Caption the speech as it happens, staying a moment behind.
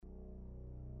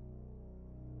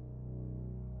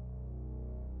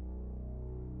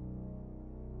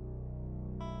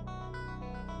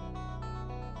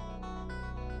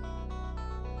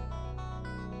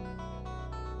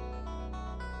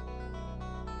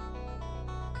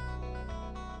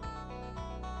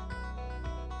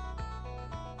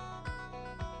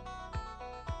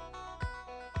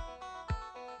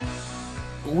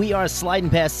We are sliding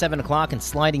past 7 o'clock and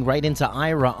sliding right into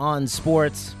Ira on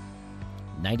Sports.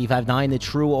 95.9, the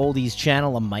True Oldies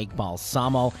channel. I'm Mike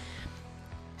Balsamo.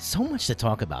 So much to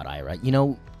talk about, Ira. You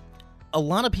know, a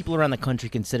lot of people around the country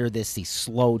consider this the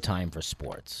slow time for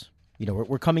sports. You know,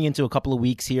 we're coming into a couple of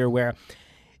weeks here where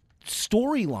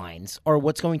storylines are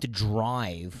what's going to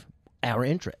drive our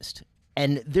interest.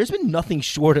 And there's been nothing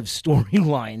short of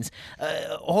storylines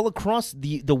all across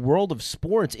the world of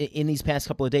sports in these past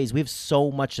couple of days. We have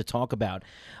so much to talk about.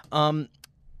 For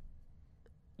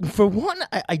one,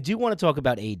 I do want to talk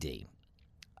about AD.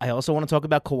 I also want to talk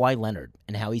about Kawhi Leonard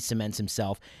and how he cements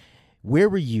himself. Where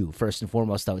were you, first and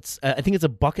foremost, though? I think it's a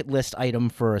bucket list item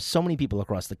for so many people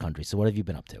across the country. So what have you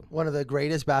been up to? One of the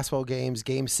greatest basketball games,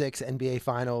 Game 6, NBA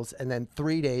Finals, and then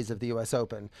 3 days of the U.S.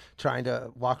 Open, trying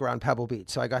to walk around Pebble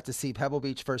Beach. So I got to see Pebble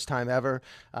Beach first time ever,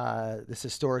 this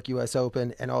historic U.S.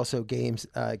 Open, and also Game 6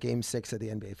 of the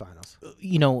NBA Finals.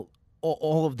 You know,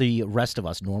 all of the rest of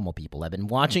us normal people have been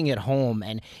watching at home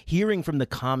and hearing from the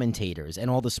commentators and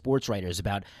all the sports writers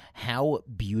about how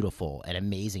beautiful and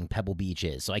amazing Pebble Beach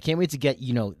is. So I can't wait to get,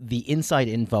 you know, the inside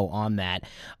info on that.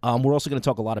 We're also going to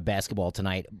talk a lot of basketball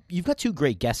tonight. You've got two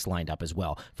great guests lined up as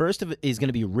well. First is going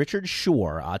to be Richard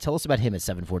Shore. Tell us about him at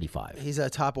 7:45. He's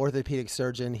a top orthopedic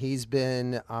surgeon. He's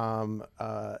been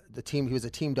he was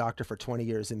a team doctor for 20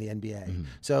 years in the NBA. Mm-hmm.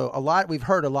 So we've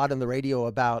heard a lot on the radio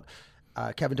about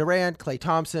Kevin Durant, Klay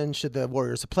Thompson, should the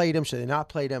Warriors have played him, should they not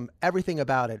played him, everything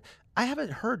about it. I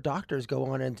haven't heard doctors go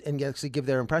on and actually give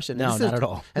their impression. No, not at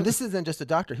all. And this isn't just a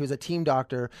doctor. He was a team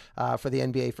doctor for the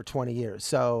NBA for 20 years.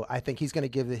 So I think he's going to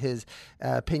give his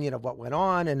opinion of what went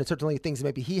on, and certainly things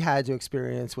maybe he had to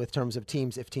experience with terms of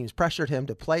teams, if teams pressured him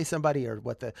to play somebody or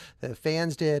what the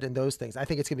fans did and those things. I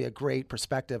think it's going to be a great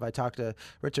perspective. I talked to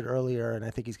Richard earlier, and I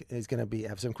think he's going to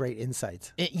have some great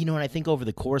insights. You know, and I think over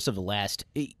the course of the last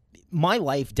my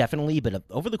life, definitely, but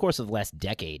over the course of the last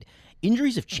decade,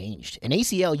 injuries have changed. An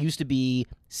ACL used to be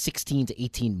 16 to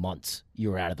 18 months you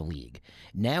were out of the league.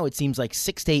 Now it seems like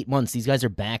 6 to 8 months, these guys are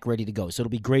back ready to go. So it'll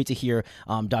be great to hear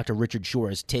Dr. Richard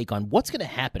Shore's take on what's going to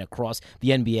happen across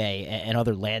the NBA and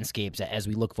other landscapes as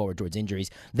we look forward towards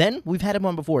injuries. Then, we've had him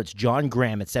on before. It's John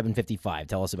Graham at 7:55.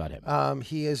 Tell us about him.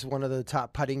 He is one of the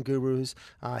top putting gurus.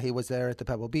 He was there at the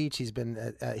Pebble Beach. He's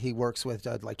been he works with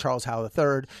like Charles Howell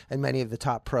III and many of the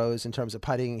top pros in terms of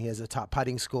putting. He has a top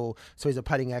putting school, so he's a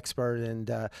putting expert,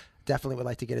 and definitely would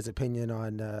like to get his opinion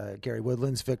on Gary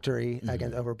Woodland's victory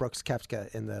over Brooks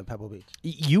Koepka in the Pebble Beach.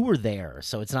 You were there,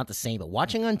 so it's not the same. But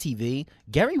watching on TV,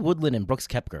 Gary Woodland and Brooks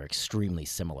Koepka are extremely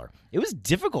similar. It was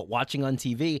difficult watching on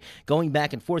TV, going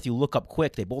back and forth. You look up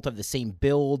quick. They both have the same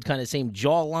build, kind of same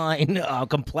jawline,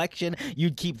 complexion.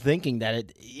 You'd keep thinking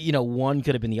that one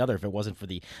could have been the other if it wasn't for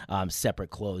the separate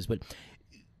clothes. But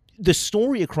the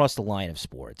story across the line of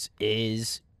sports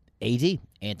is AD,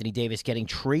 Anthony Davis, getting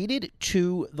traded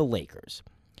to the Lakers.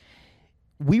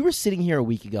 We were sitting here a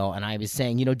week ago, and I was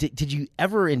saying, did you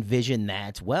ever envision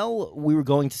that, we were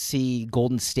going to see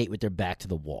Golden State with their back to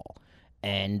the wall?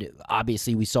 And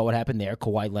obviously, we saw what happened there.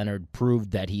 Kawhi Leonard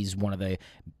proved that he's one of the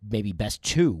maybe best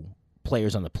two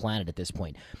players on the planet at this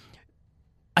point.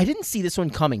 I didn't see this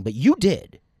one coming, but you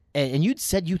did. And you'd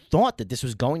said you thought that this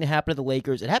was going to happen to the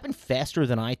Lakers. It happened faster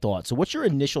than I thought. So what's your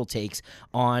initial takes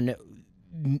on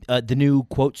the new,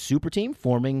 quote, super team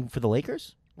forming for the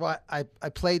Lakers? Well, I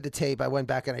played the tape. I went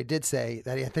back and I did say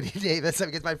that Anthony Davis,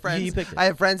 because my friends, picked it. I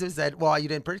have friends who said, well, you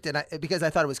didn't predict it, because I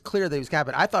thought it was clear that it was going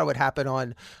to happen. I thought it would happen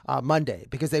on Monday,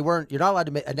 because you're not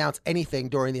allowed to announce anything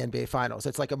during the NBA Finals.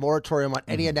 It's like a moratorium on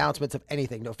any announcements of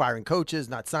anything. No firing coaches,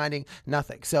 not signing,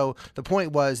 nothing. So the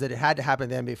point was that it had to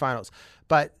happen in the NBA Finals.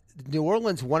 But New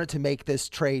Orleans wanted to make this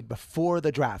trade before the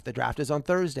draft. The draft is on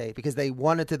Thursday, because they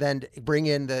wanted to then bring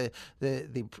in the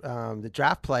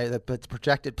draft play, the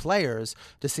projected players,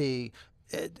 to see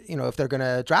if they're going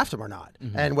to draft him or not,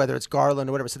 and whether it's Garland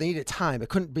or whatever. So they needed time. It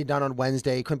couldn't be done on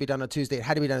Wednesday. It couldn't be done on Tuesday. It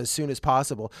had to be done as soon as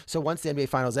possible. So once the NBA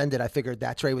Finals ended, I figured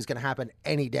that trade was going to happen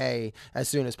any day, as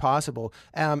soon as possible.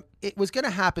 It was going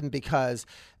to happen because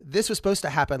this was supposed to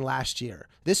happen last year.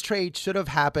 This trade should have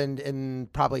happened in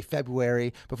probably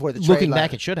February before the trade. Looking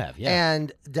back, it should have, yeah.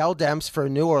 And Dell Demps for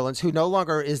New Orleans, who no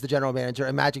longer is the general manager,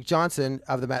 and Magic Johnson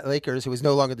of the Lakers, who is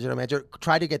no longer the general manager,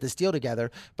 tried to get this deal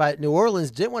together. But New Orleans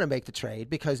didn't want to make the trade. trade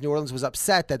because New Orleans was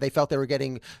upset that they felt they were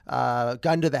getting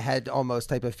gun to the head almost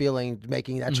type of feeling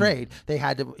making that trade. They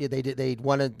had to.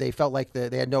 They felt like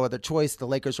they had no other choice. The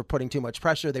Lakers were putting too much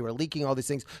pressure. They were leaking all these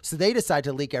things, so they decided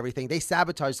to leak everything. They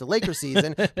sabotaged the Lakers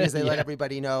season because they let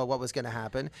everybody know what was going to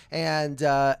happen, and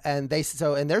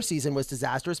their season was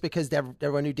disastrous because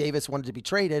everyone knew Davis wanted to be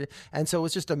traded, and so it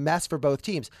was just a mess for both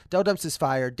teams. Dell Demps is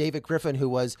fired. David Griffin, who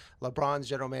was LeBron's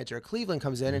general manager at Cleveland,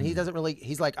 comes in, and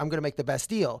he's like, I'm going to make the best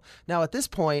deal. Now, at this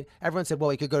point, everyone said, well,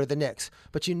 he could go to the Knicks.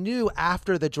 But you knew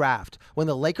after the draft, when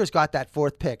the Lakers got that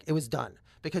fourth pick, it was done.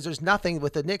 Because there's nothing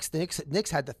with the Knicks. The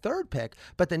Knicks had the third pick,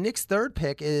 but the Knicks' third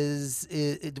pick is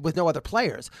with no other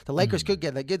players. The Lakers could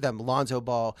give them Lonzo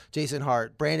Ball, Jason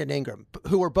Hart, Brandon Ingram,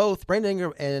 who were both Brandon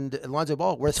Ingram and Lonzo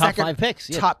Ball were top second, 5 picks,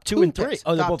 top 2 and 3. Picks.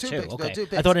 Oh, they're top both 2 2. Picks. Okay, 2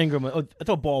 picks. I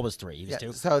thought Ball was 3. He was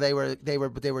 2. So they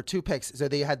were 2 picks. So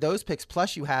they had those picks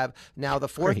plus you have now the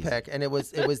fourth pick, and it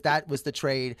was that was the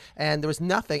trade, and there was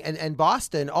nothing. And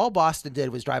Boston, all Boston did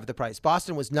was drive the price.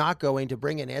 Boston was not going to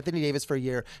bring in Anthony Davis for a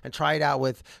year and try it out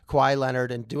with Kawhi Leonard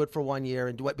and do it for 1 year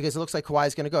and do it because it looks like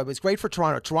Kawhi's going to go. It was great for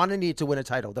Toronto. Toronto needed to win a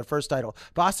title, their first title.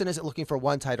 Boston isn't looking for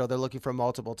one title. They're looking for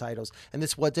multiple titles. And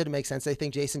this what didn't make sense. They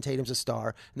think Jason Tatum's a star,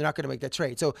 and they're not going to make that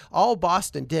trade. So all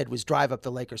Boston did was drive up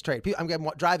the Lakers trade. I'm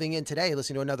driving in today,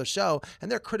 listening to another show, and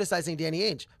they're criticizing Danny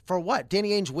Ainge. For what?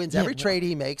 Danny Ainge wins every trade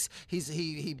he makes.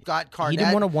 He got Garnett. He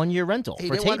didn't want a 1-year rental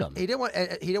for Tatum. He didn't want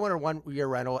a 1-year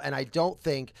rental, and I don't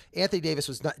think Anthony Davis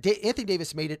was not. Anthony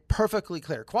Davis made it perfectly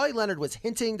clear. Kawhi Leonard was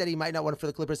hinting that he might not want it for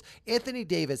the Clippers. Anthony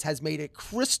Davis has made it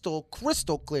crystal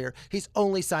clear he's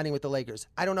only signing with the Lakers.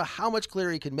 I don't know how much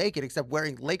clearer he can make it except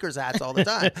wearing Lakers hats all the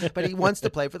time, but he wants to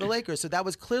play for the Lakers. So that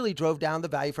was clearly drove down the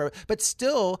value for him. But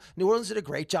still, New Orleans did a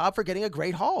great job for getting a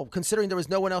great haul, considering there was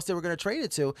no one else they were going to trade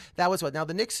it to. That was what. Now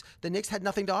the Knicks had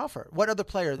nothing to offer. What other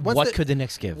players? What could the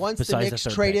Knicks give? Once the Knicks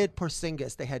traded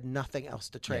Porzingis, they had nothing else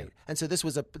to trade, and so this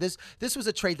was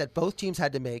a trade that both teams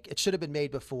had to make. It should have been made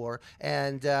before,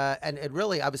 and it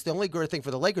really, I was the only good thing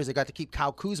for the Lakers. They got to keep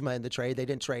Kyle Kuzma in the trade. They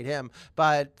didn't trade him,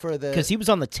 but because he was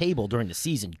on the table during the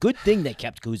season. Good thing they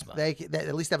kept Kuzma. They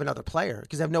at least have another player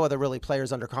because they have no other really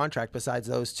players under contract besides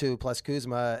those two plus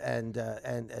Kuzma, and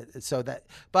so that.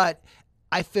 But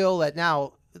I feel that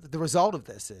now the result of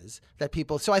this is that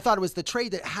people. So I thought it was the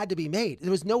trade that had to be made. There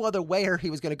was no other way he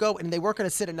was going to go, and they weren't going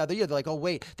to sit another year. They're like, oh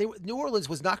wait, New Orleans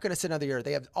was not going to sit another year.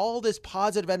 They have all this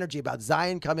positive energy about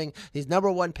Zion coming. He's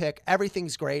 #1 pick.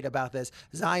 Everything's great about this.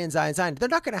 Zion. They're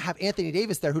not going to have Anthony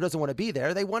Davis there, who doesn't want to be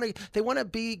there. They want to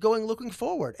be looking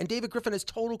forward. And David Griffin has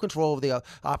total control of the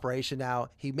operation now.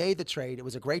 He made the trade. It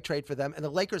was a great trade for them, and the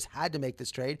Lakers had to make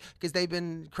this trade because they've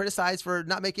been criticized for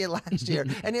not making it last year.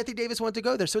 And Anthony Davis wanted to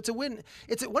go there, so it's a win.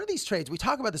 It's one of these trades. We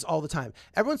talk about this all the time.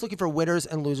 Everyone's looking for winners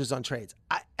and losers on trades.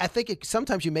 I think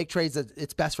sometimes you make trades that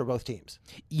it's best for both teams.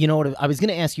 You know what? I was going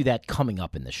to ask you that coming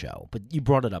up in the show, but you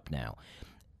brought it up now.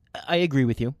 I agree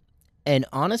with you. And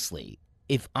honestly,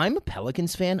 if I'm a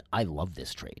Pelicans fan, I love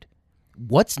this trade.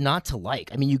 What's not to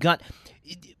like? I mean,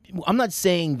 I'm not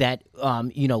saying that,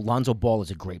 Lonzo Ball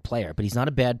is a great player, but he's not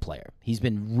a bad player. He's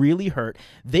been really hurt.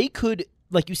 They could,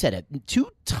 like you said,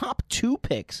 top two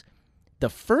picks, the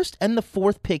first and the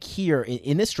fourth pick here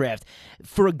in this draft,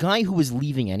 for a guy who was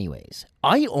leaving anyways.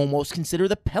 I almost consider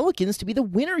the Pelicans to be the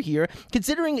winner here,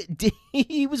 considering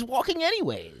he was walking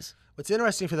anyways. What's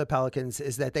interesting for the Pelicans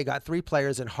is that they got 3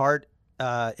 players in Hart,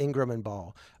 Ingram, and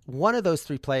Ball. One of those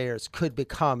 3 players could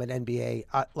become an NBA,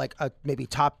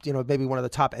 maybe one of the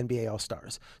top NBA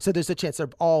All-Stars. So there's a chance they're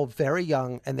all very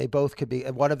young, and they both could be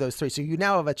one of those 3. So you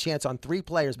now have a chance on 3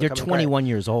 players. They're 21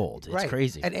 years old. It's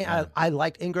crazy. And I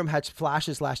liked Ingram had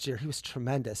flashes last year. He was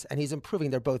tremendous, and he's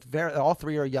improving. They're both all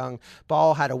 3 are young.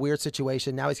 Ball had a weird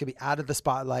situation. Now he's going to be out of the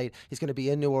spotlight. He's going to be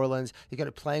in New Orleans. He's going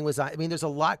to be playing with Zion. I mean, there's a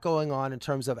lot going on in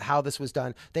terms of how this was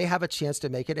done. They have a chance to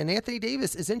make it. And Anthony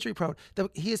Davis is injury prone.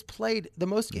 He has played the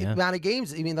most amount of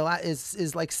games. I mean, the last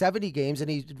is like 70 games,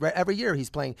 and every year he's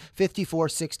playing 54,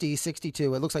 60,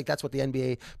 62. It looks like that's what the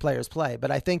NBA players play.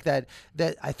 But I think that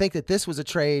this was a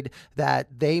trade that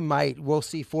we'll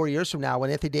see 4 years from now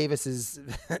when Anthony Davis is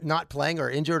not playing or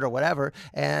injured or whatever,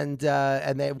 and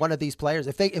one of these players,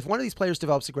 if one of these players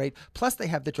develops a great, plus they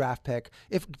have the draft pick.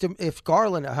 If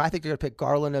Garland, I think they're going to pick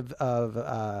Garland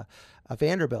of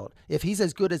Vanderbilt. If he's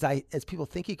as good as people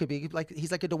think he could be,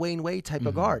 he's like a Dwayne Wade type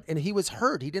of guard, and he was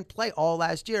hurt. He didn't play all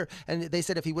last year, and they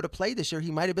said if he would have played this year, he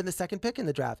might have been the second pick in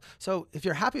the draft. So if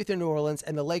you're happy with your New Orleans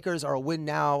and the Lakers are a win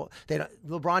now,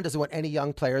 LeBron doesn't want any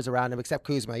young players around him except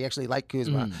Kuzma. He actually liked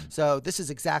Kuzma. So this is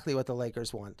exactly what the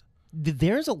Lakers want.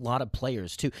 There's a lot of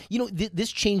players, too.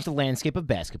 This changed the landscape of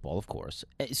basketball, of course.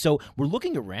 So we're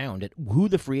looking around at who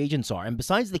the free agents are. And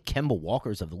besides the Kemba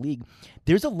Walkers of the league,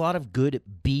 there's a lot of good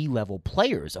B-level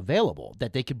players available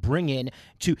that they could bring in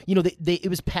to, it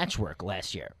was patchwork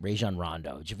last year. Rajon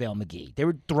Rondo, JaVale McGee. They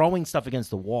were throwing stuff against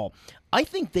the wall. I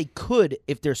think they could,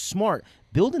 if they're smart,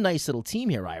 build a nice little team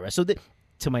here, Ira. So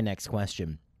to my next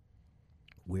question,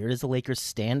 where does the Lakers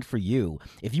stand for you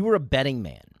if you were a betting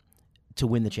man to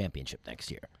win the championship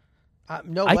next year?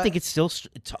 I think it's still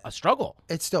a struggle.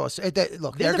 It's still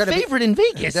look. They're the favorite in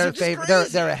Vegas.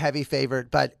 They're a heavy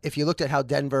favorite. But if you looked at how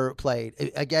Denver played,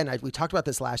 again, we talked about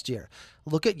this last year.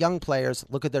 Look at young players.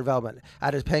 Look at their development.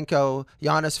 Adepenko,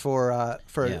 Giannis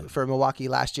for Milwaukee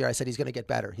last year. I said he's going to get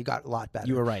better. He got a lot better.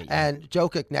 You were right. Yeah. And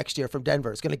Jokic next year from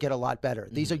Denver is going to get a lot better.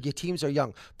 These your teams are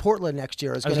young. Portland next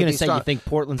year is going to be strong. I was going to say, you think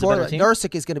Portland's a better team?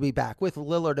 Nurkic is going to be back with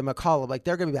Lillard and McCollum. Like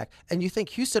they're going to be back. And you think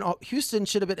Houston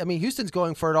should have been. I mean, Houston's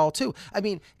going for it all too. I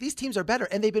mean, these teams are better,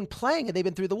 and they've been playing, and they've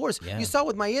been through the wars. Yeah. You saw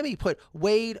with Miami, put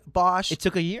Wade, Bosh. It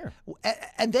took a year.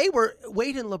 And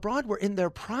Wade and LeBron were in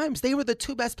their primes. They were the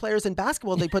two best players in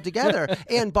basketball they put together.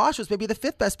 And Bosh was maybe the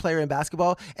fifth best player in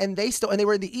basketball, and they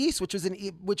were in the East, which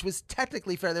was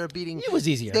technically fair. They were beating. It was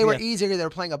easier. They were easier. They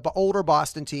were playing an older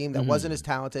Boston team that wasn't as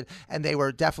talented, and they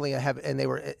were definitely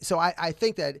So I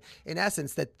think that in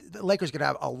essence that the Lakers are going to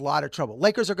have a lot of trouble.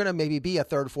 Lakers are going to maybe be a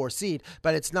third, fourth seed,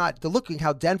 but it's not. Looking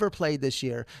how Denver played this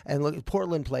year, and look,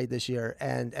 Portland played this year,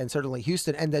 and certainly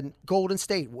Houston, and then Golden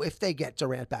State. If they get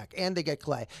Durant back, and they get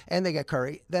Clay, and they get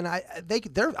Curry, then I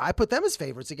put them as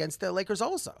favorites against the Lakers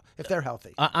also if they're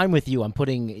healthy. I'm with you. I'm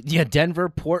putting Denver,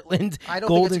 Portland,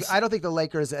 Golden. I don't think the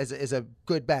Lakers is a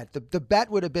good bet. The bet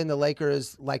would have been the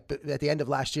Lakers like at the end of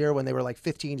last year when they were like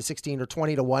 15 to 16 or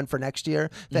 20 to 1 for next year.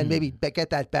 Then maybe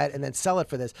get that bet and then sell it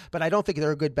for this. But I don't think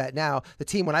they're a good bet now. The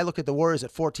team, when I look at the Warriors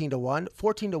at 14 to 1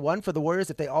 for the Warriors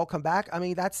if they all come back. I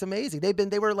mean, that's amazing.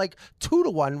 They were like 2 to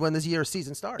 1 when this year's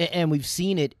season started. And we've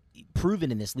seen it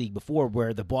proven in this league before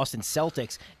where the Boston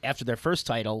Celtics, after their first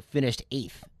title, finished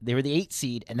 8th. They were the 8th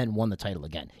seed and then won the title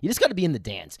again. You just got to be in the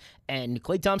dance. And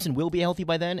Klay Thompson will be healthy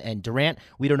by then. And Durant,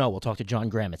 we don't know. We'll talk to John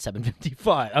Graham at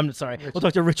 7:55. I'm sorry. We'll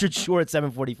talk to Richard Shore at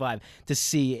 7:45 to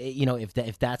see,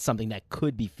 if that's something that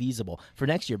could be feasible for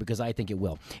next year, because I think it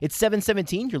will. It's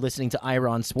 7:17. You're listening to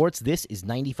Ira on Sports. This is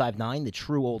 95.9, the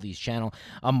True Oldies channel.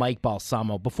 I'm Mike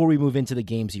Balsamo. Before we move into the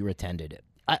games you attended,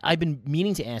 I've been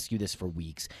meaning to ask you this for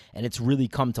weeks, and it's really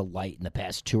come to light in the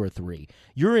past 2 or 3.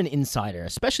 You're an insider,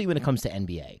 especially when it comes to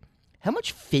NBA. How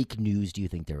much fake news do you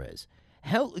think there is?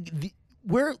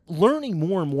 We're learning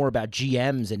more and more about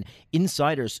GMs and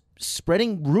insiders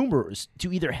spreading rumors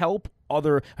to either help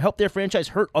their franchise,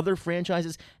 hurt other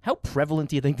franchises. How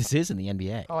prevalent do you think this is in the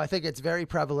NBA? Oh, I think it's very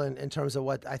prevalent in terms of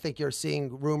what I think you're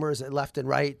seeing rumors left and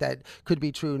right that could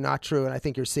be true, not true, and I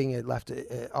think you're seeing it left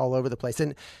all over the place.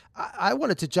 And I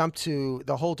wanted to jump to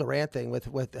the whole Durant thing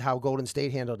with how Golden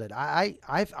State handled it. I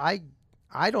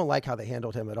don't like how they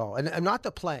handled him at all. And not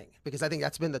the playing, because I think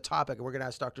that's been the topic, and we're going to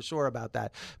ask Dr. Shore about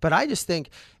that. But I just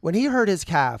think when he hurt his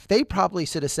calf, they probably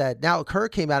should have said, now Kerr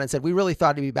came out and said, we really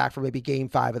thought he'd be back for maybe game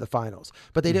 5 of the finals.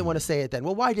 But they didn't want to say it then.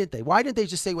 Well, why didn't they? Why didn't they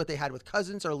just say what they had with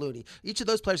Cousins or Looney? Each of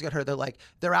those players got hurt. They're like,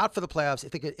 they're out for the playoffs.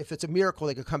 If it's a miracle,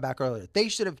 they could come back earlier. They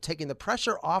should have taken the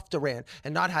pressure off Durant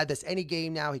and not had this any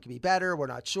game now. He could be better. We're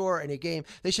not sure. Any game.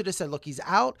 They should have said, look, he's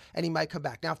out and he might come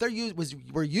back. Now,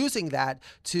 if we're using that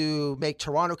to make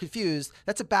Toronto confused,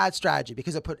 that's a bad strategy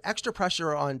because it put extra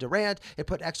pressure on Durant. It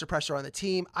put extra pressure on the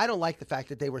team. I don't like the fact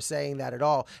that they were saying that at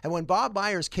all. And when Bob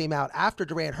Myers came out after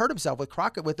Durant hurt himself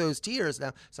with those tears,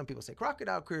 now some people say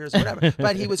crocodile tears, whatever,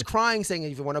 but he was crying saying,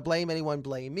 if you want to blame anyone,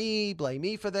 blame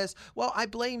me for this. Well, I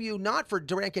blame you not for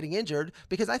Durant getting injured,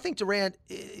 because I think Durant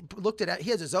looked at it.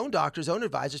 He has his own doctors, own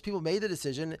advisors. People made the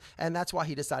decision, and that's why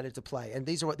he decided to play. And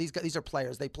these are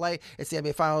players. They play. It's the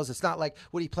NBA Finals. It's not like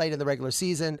what he played in the regular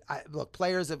season. Look,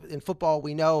 players in football,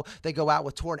 we know they go out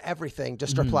with torn everything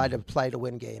just to play to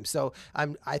win games. So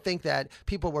I think that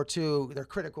people they're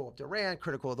critical of Durant,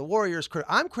 critical of the Warriors.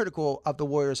 I'm critical of the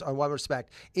Warriors on one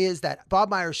respect, is that Bob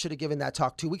Myers should have given that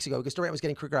talk 2 weeks ago, because Durant was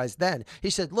getting criticized then. He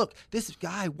said, look, this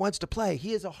guy wants to play.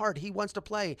 He has a heart. He wants to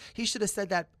play. He should have said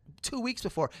that 2 weeks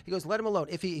before. He goes, let him alone.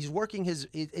 If he's working he's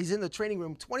in the training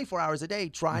room 24 hours a day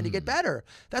trying to get better.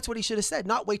 That's what he should have said.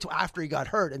 Not wait till after he got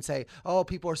hurt and say, oh,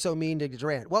 people are so mean to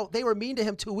Durant. Well, they were mean to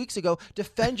him 2 weeks ago.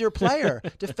 Defend your player.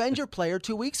 Defend your player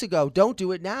 2 weeks ago. Don't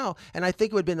do it now. And I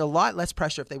think it would have been a lot less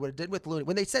pressure if they would have did with Looney.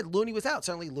 When they said Looney was out,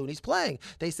 suddenly Looney's playing.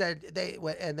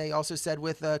 They also said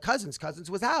with Cousins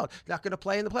was out, not going to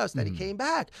play in the playoffs. Then he came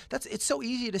back. It's so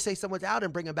easy to say someone's out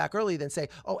and bring him back early than say,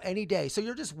 oh, any day. So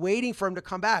you're just waiting for him to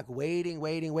come back.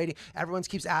 waiting. Everyone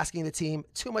keeps asking the team.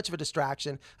 Too much of a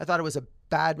distraction. I thought it was a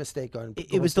bad mistake on.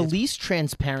 It was the least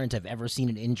transparent I've ever seen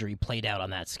an injury played out on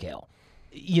that scale.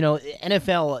 You know,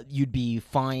 NFL, you'd be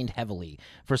fined heavily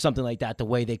for something like that, the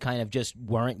way they kind of just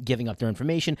weren't giving up their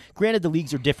information. Granted, the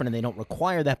leagues are different and they don't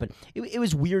require that, but it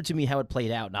was weird to me how it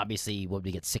played out. And obviously, what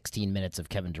we get 16 minutes of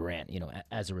Kevin Durant, you know,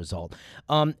 as a result.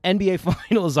 NBA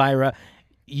Finals, Ira,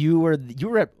 you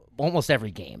were at almost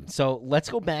every game. So let's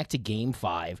go back to Game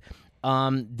 5.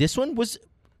 This one was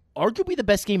arguably the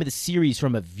best game of the series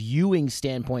from a viewing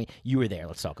standpoint. You were there.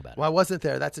 Let's talk about it. Well, I wasn't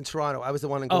there. That's in Toronto. I was the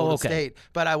one in Golden State.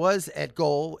 But I was at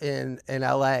Goal in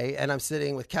L.A., and I'm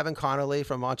sitting with Kevin Connolly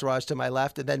from Entourage to my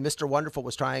left, and then Mr. Wonderful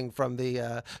was trying from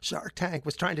the Shark Tank,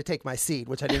 was trying to take my seat,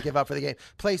 which I didn't give up for the game.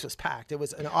 Place was packed. It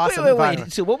was an awesome environment.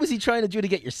 Wait. So what was he trying to do to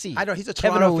get your seat? I know. He's a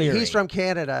Kevin Toronto. O'Leary. He's from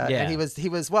Canada, Yeah. and he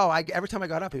was well, every time I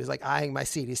got up, he was like eyeing my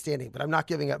seat. He's standing, but I'm not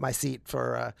giving up my seat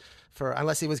for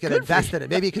unless he was going to invest in it.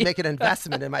 Maybe he could make an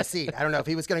investment in my seat. I don't know if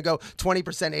he was going to go 20%,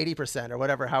 80% or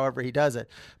whatever, however he does it.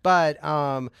 But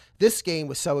this game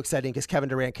was so exciting because Kevin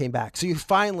Durant came back. So you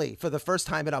finally, for the first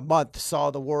time in a month,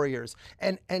 saw the Warriors.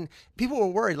 And people were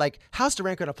worried, like, how's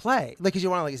Durant going to play? Like, because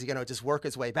you want to, like, is he going to just work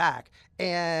his way back?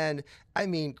 And I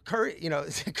mean, Curry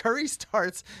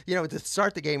starts, to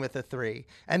start the game with a 3.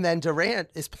 And then Durant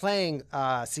is playing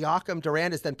Siakam.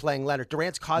 Durant is then playing Leonard.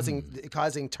 Durant's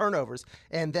causing turnovers.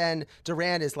 And then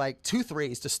Durant is like 2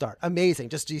 threes to start. Amazing.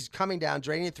 Just he's coming down,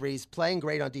 draining threes, playing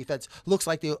great on defense. Looks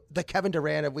like the Kevin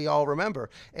Durant that we all remember.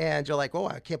 And you're like, oh,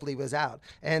 I can't believe he was out.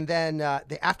 And then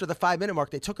after the 5-minute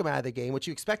mark, they took him out of the game, which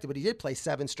you expected, but he did play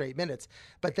 7 straight minutes.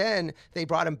 But then they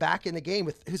brought him back in the game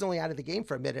with who's only out of the game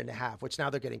for a minute and a half, which now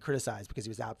they're getting criticized because he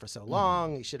was out for so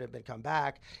long. He should have been come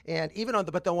back. And even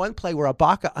but the one play where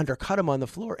Ibaka undercut him on the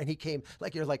floor and he came,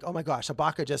 like, you're like, oh my gosh,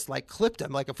 Ibaka just like clipped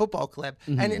him like a football clip.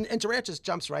 And Durant just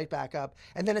jumps right back up.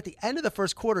 And then at the end of the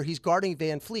first quarter, he's guarding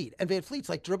Van Fleet. And Van Fleet's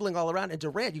like dribbling all around. And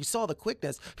Durant, you saw the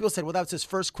quickness. People said, well, that was his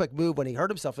first quick move when he hurt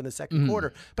himself in the second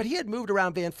quarter. But he had moved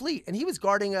around Van Fleet and he was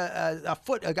guarding a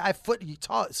guy a foot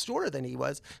shorter than he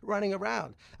was running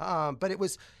around. But it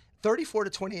was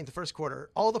 34-20 in the first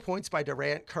quarter. All the points by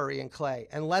Durant, Curry, and Clay.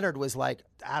 And Leonard was like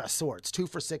out of sorts, 2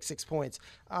 for 6 points.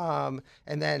 But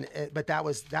that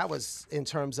was in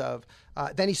terms of.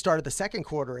 Then he started the second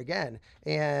quarter again,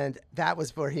 and that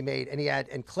was where he made.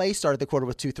 And Clay started the quarter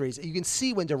with 2 threes. You can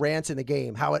see when Durant's in the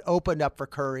game how it opened up for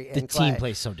Curry and Clay. The team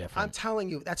plays so different. I'm telling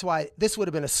you, that's why this would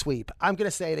have been a sweep. I'm going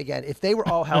to say it again. If they were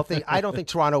all healthy, I don't think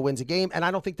Toronto wins a game, and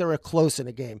I don't think they're close in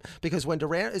a game because when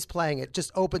Durant is playing, it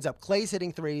just opens up. Clay's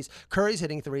hitting threes, Curry's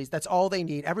hitting threes. That's all they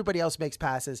need. Everybody else makes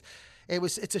passes.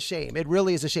 It's a shame. It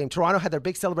really is a shame. Toronto had their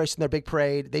big celebration, their big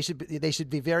parade. They should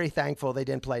be very thankful they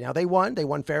didn't play. Now they won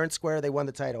fair and square. They won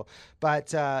the title. But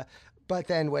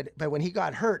then when he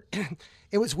got hurt,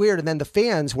 it was weird. And then the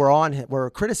fans were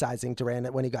criticizing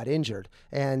Durant when he got injured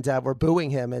and were booing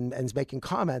him and making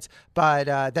comments.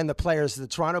 But then the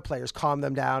Toronto players calmed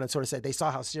them down and sort of said they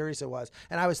saw how serious it was.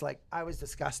 And I was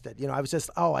disgusted. I was just,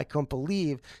 I couldn't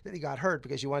believe that he got hurt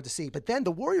because you wanted to see. But then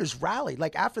the Warriors rallied.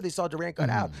 Like after they saw Durant got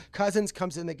out, Cousins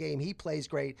comes in the game. He plays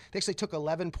great. They actually took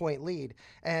 11-point lead.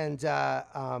 And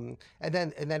then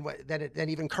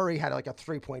even Curry had like a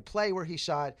 3-point play where he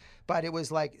shot. But it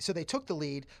was like, so they took the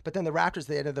lead, but then the Raptors at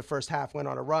the end of the first half went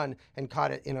on a run and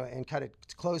caught it, and cut it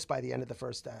close by the end of the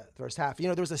first half.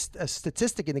 There was a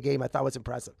statistic in the game I thought was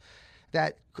impressive.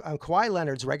 That Kawhi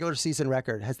Leonard's regular season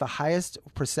record has the highest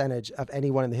percentage of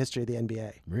anyone in the history of the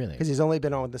NBA. Really? Because he's only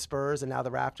been on the Spurs and now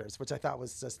the Raptors, which I thought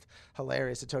was just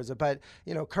hilarious in terms of. But,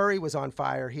 Curry was on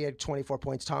fire. He had 24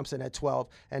 points. Thompson had 12.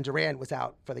 And Durant was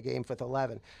out for the game with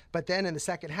 11. But then in the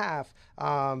second half,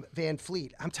 Van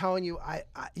Fleet, I'm telling you,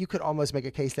 you could almost make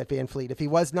a case that Van Fleet, if he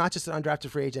was not just an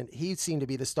undrafted free agent, he seemed to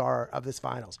be the star of this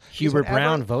finals. Hubert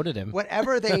Brown voted him.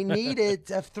 Whatever they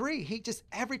needed of 3, he just,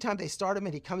 every time they start him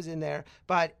and he comes in there.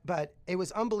 But it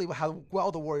was unbelievable how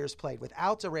well the Warriors played.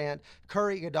 Without Durant,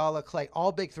 Curry, Iguodala, Clay,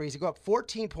 all big threes. He go up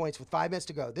 14 points with 5 minutes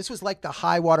to go. This was like the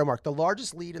high watermark, the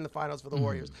largest lead in the finals for the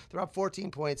Warriors. They're up 14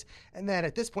 points. And then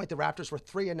at this point, the Raptors were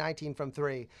 3-19 from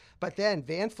 3. But then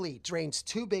Van Fleet drains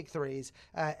 2 big threes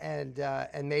and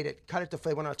cut it to,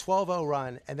 they went on a 12-0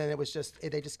 run. And then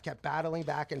they just kept battling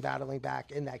back in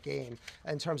that game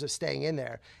in terms of staying in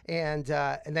there. And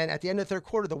then at the end of the third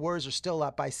quarter, the Warriors are still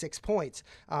up by 6 points.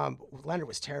 Leonard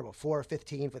was terrible, 4 of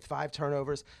 15 with 5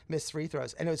 turnovers, missed free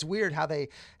throws. And it was weird how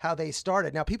they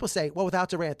started. Now people say, well, without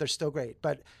Durant, they're still great.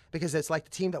 But because it's like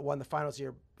the team that won the finals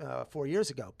year 4 years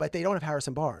ago, but they don't have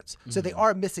Harrison Barnes. So they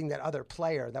are missing that other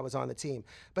player that was on the team.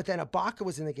 But then Ibaka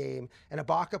was in the game, and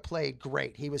Ibaka played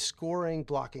great. He was scoring,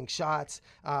 blocking shots,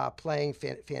 playing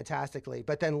fantastically.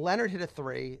 But then Leonard hit a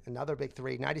three, another big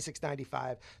three,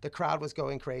 96-95. The crowd was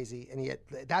going crazy, and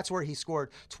that's where he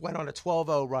scored, went on a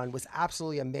 12-0 run, was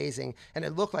absolutely amazing, and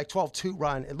it looked like 12-2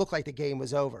 run. It looked like the game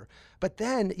was over. But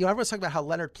then, everyone's talking about how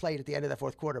Leonard played at the end of that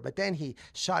fourth quarter, but then he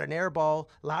shot an air ball.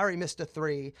 Lowry missed a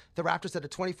three. The Raptors had a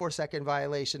 24-second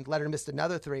violation. Leonard missed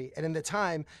another three. And in the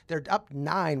time, they're up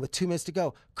 9 with 2 minutes to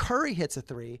go. Curry hits a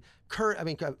three.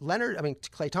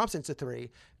 Klay Thompson hits a three.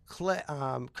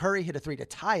 Curry hit a three to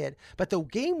tie it, but the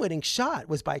game-winning shot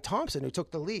was by Thompson, who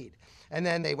took the lead. And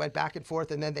then they went back and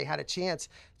forth, and then they had a chance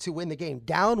to win the game.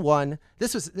 Down one.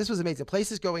 This was amazing. The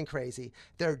place is going crazy.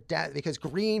 Because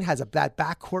Green has that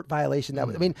backcourt violation.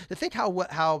 To think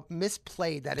how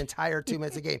misplayed that entire 2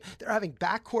 minutes of game. They're having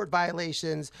backcourt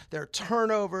violations. There are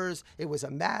turnovers. It was a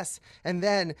mess. And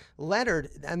then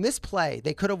Leonard, and this play,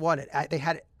 they could have won it.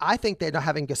 I think that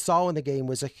having Gasol in the game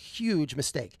was a huge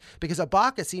mistake because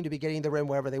Ibaka seemed to be getting the rim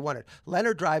wherever they wanted.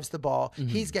 Leonard drives the ball.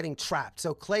 He's getting trapped.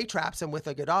 So Klay traps him with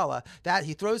a Iguodala. That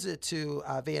he throws it to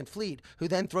Van Fleet, who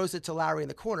then throws it to Lowry in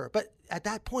the corner. But at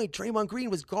that point, Draymond Green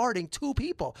was guarding 2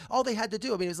 people. All they had to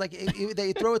do, it was like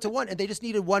they throw it to one, and they just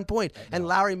needed 1 point, and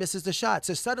Lowry misses the shot.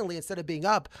 So suddenly, instead of being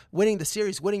up, winning the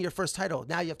series, winning your first title,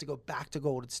 now you have to go back to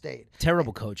Golden State.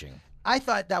 Terrible coaching. I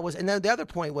thought that was, and then the other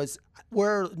point was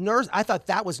I thought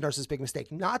that was Nurse's big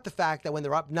mistake, not the fact that when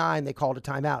they're up 9, they called a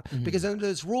timeout. Because under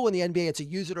this rule in the NBA, it's a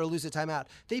use it or lose it timeout.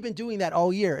 They've been doing that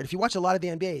all year. And if you watch a lot of the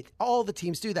NBA, all the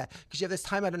teams do that because you have this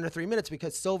timeout under 3 minutes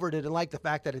because Silver didn't like the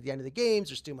fact that at the end of the games,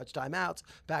 there's too much timeouts,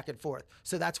 back and forth.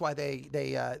 So that's why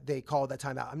they called that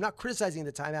timeout. I'm not criticizing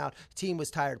the timeout. The team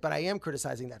was tired, but I am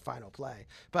criticizing that final play.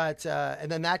 But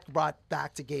and then that brought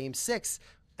back to Game 6,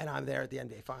 and I'm there at the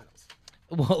NBA Finals.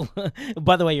 Well,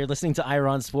 by the way, you're listening to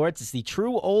Ira on Sports. It's the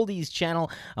True Oldies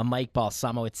channel. I'm Mike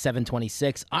Balsamo at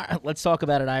 726. All right, let's talk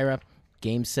about it, Ira.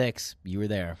 Game 6, you were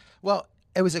there. Well,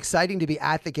 it was exciting to be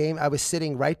at the game. I was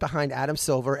sitting right behind Adam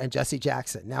Silver and Jesse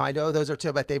Jackson. Now, I know those are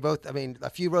two, but they both, a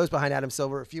few rows behind Adam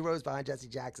Silver, a few rows behind Jesse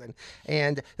Jackson.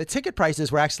 And the ticket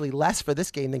prices were actually less for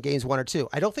this game than games 1 or 2.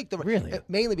 I don't think Really?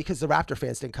 Mainly because the Raptor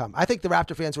fans didn't come. I think the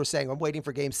Raptor fans were saying, I'm waiting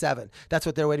for game 7. That's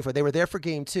what they're waiting for. They were there for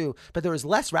game 2, but there was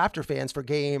less Raptor fans for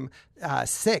game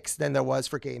 6 than there was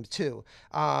for game 2.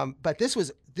 But this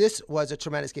was a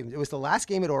tremendous game. It was the last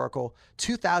game at Oracle,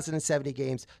 2,070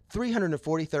 games,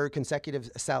 343rd consecutive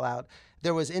sellout.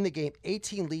 There was in the game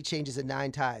 18 lead changes and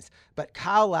 9 ties. But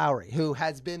Kyle Lowry, who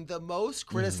has been the most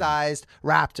criticized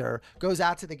Raptor, goes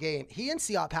out to the game. He and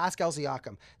Pascal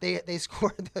Siakam, they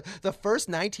scored the first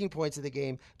 19 points of the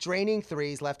game, draining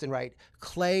threes left and right.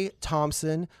 Klay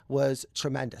Thompson was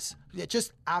tremendous.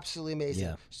 Just absolutely amazing.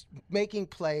 Yeah. Making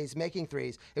plays, making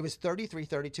threes. It was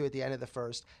 33-32 at the end of the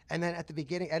first. And then at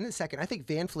the end of the second, I think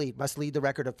Van Fleet must lead the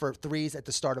record for threes at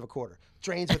the start of a quarter.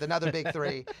 Drains with another big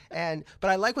three. But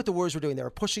I like what the Warriors were doing. They were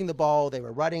pushing the ball. They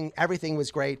were running. Everything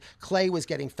was great. Klay was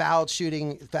getting fouled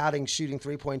shooting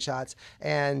 3-point shots.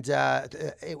 And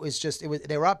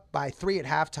they were up by 3 at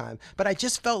halftime. But I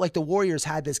just felt like the Warriors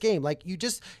had this game. Like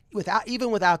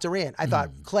even without Durant, I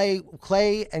thought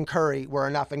Klay and Curry were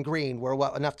enough, and Green were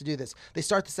enough to do this. They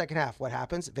start the second half. What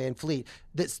happens? Van Fleet.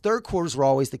 This third quarters were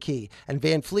always the key. And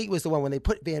Van Fleet was the one, when they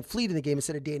put Van Fleet in the game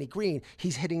instead of Danny Green,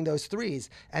 he's hitting those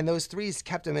threes. And those threes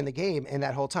kept him in the game in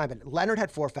that whole time. And Leonard had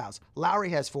 4 fouls. Lowry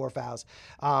has 4 fouls.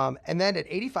 And then at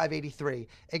 85-83,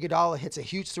 Iguodala hits a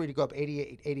huge three to go up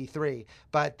 88-83.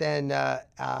 But then at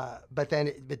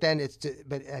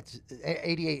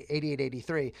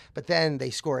 88-83. But then they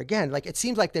score again. Like, it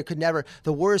seems like the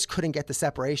Warriors couldn't get the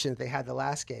separation that they had the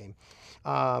last game.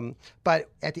 But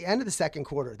at the end of the second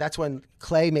quarter, that's when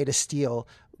Klay made a steal,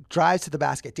 drives to the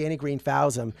basket. Danny Green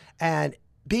fouls him. And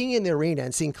being in the arena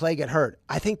and seeing Klay get hurt,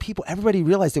 I think everybody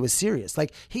realized it was serious.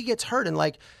 Like, he gets hurt and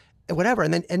whatever.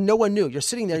 And no one knew. You're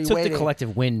sitting there, you're waiting. Took the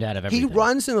collective wind out of everything. He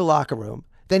runs in the locker room.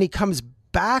 Then he comes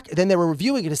back. Then they were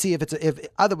reviewing it to see because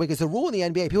the rule in the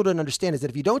NBA, people don't understand, is that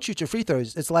if you don't shoot your free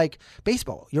throws, it's like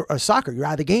baseball or soccer. You're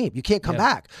out of the game. You can't come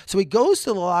back. So he goes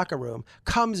to the locker room,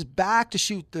 comes back to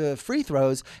shoot the free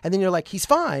throws, and then you're like, he's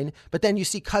fine. But then you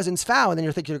see Cousins foul, and then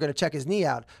you're thinking you're going to check his knee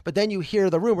out. But then you hear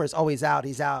the rumors, he's out,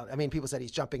 he's out. I mean, people said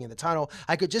he's jumping in the tunnel.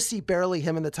 I could just see barely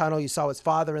him in the tunnel. You saw his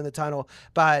father in the tunnel.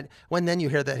 But then you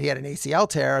hear that he had an ACL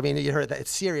tear, you heard that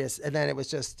it's serious. And then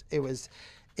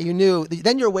you knew,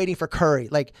 then you're waiting for Curry.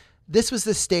 Like, this was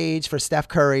the stage for Steph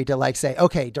Curry to like say,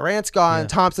 okay, Durant's gone,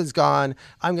 Thompson's gone,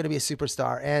 I'm going to be a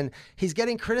superstar. And he's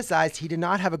getting criticized. He did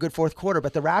not have a good fourth quarter,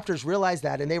 but the Raptors realized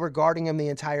that, and they were guarding him the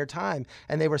entire time,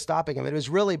 and they were stopping him. It was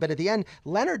really, but at the end,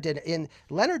 Leonard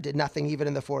did nothing even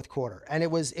in the fourth quarter, and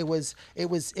it was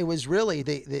really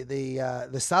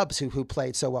the subs who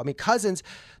played so well. I mean, Cousins,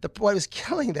 what was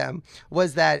killing them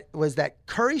was that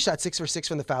Curry shot 6 for 6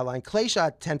 from the foul line, Klay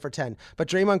shot 10 for 10, but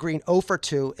Draymond Green 0 for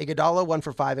 2, Iguodala 1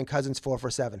 for 5, and Cousins 4 for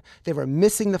 7. They were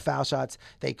missing the foul shots.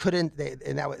 They couldn't,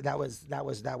 and that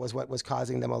was what was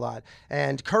causing them a lot.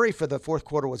 And Curry for the fourth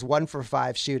quarter was 1 for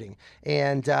 5 shooting,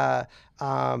 and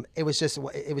it was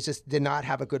just did not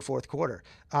have a good fourth quarter.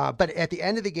 But at the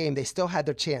end of the game, they still had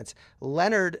their chance.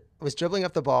 Leonard was dribbling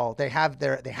up the ball. They have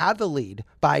the lead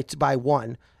by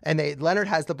 1, and Leonard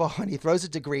has the ball and he throws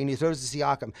it to Green. He throws it to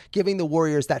Siakam, giving the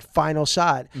Warriors that final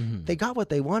shot. Mm-hmm. They got what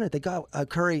they wanted. They got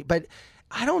Curry, but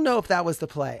I don't know if that was the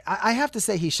play. I have to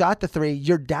say he shot the 3.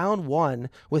 You're down 1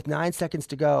 with 9 seconds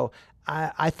to go.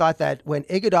 I thought that when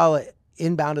Iguodala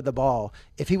inbounded the ball,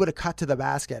 if he would have cut to the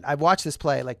basket, I've watched this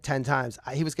play like 10 times,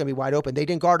 he was going to be wide open. They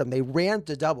didn't guard him. They ran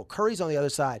to double. Curry's on the other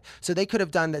side. So they could have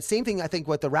done that same thing. I think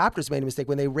what the Raptors made a mistake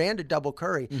when they ran to double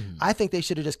Curry. Mm-hmm. I think they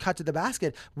should have just cut to the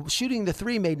basket. Shooting the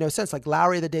 3 made no sense. Like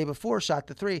Lowry the day before shot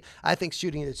the 3. I think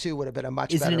shooting the 2 would have been a much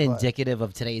better Isn't it play. Indicative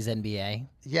of today's NBA?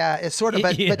 Yeah, it's sort of,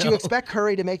 but you expect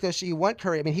Curry to make those. You want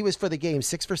Curry. I mean, he was for the game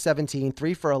 6 for 17,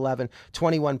 3 for 11,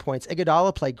 21 points.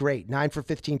 Iguodala played great, 9 for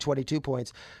 15, 22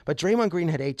 points. But Draymond Green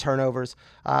had 8 turnovers.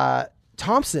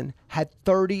 Thompson had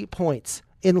 30 points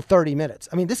in 30 minutes.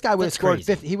 I mean, this guy would have scored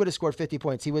 50. He would have scored 50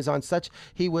 points. He was on such.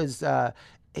 He was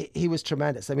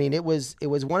tremendous. I mean, it was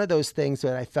one of those things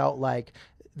that I felt like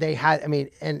they had. I mean,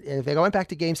 and if they went back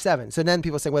to Game 7, so then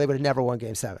people say, well, they would have never won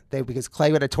Game 7. Because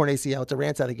Klay would have torn ACL,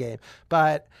 Durant's out of the game,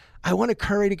 but I wanted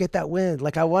Curry to get that win.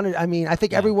 I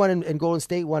think everyone in Golden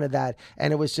State wanted that.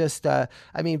 And it was just,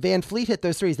 Van Fleet hit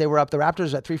those threes. They were up, the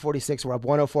Raptors at 346, were up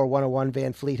 104, 101.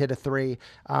 Van Fleet hit a 3.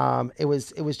 It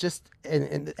was just,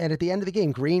 and at the end of the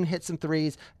game, Green hit some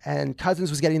threes and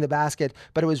Cousins was getting the basket,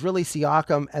 but it was really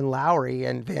Siakam and Lowry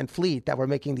and Van Fleet that were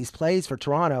making these plays for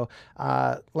Toronto.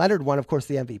 Leonard won, of course,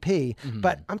 the MVP. Mm-hmm.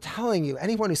 But I'm telling you,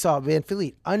 anyone who saw Van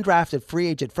Fleet, undrafted free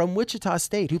agent from Wichita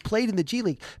State, who played in the G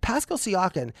League, Pascal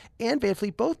Siakam and Van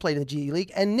Fleet both played in the G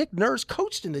League, and Nick Nurse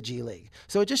coached in the G League.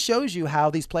 So it just shows you how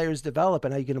these players develop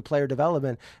and how you get in player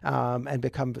development and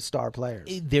become star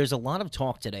players. There's a lot of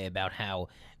talk today about how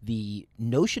the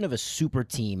notion of a super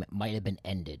team might have been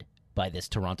ended by this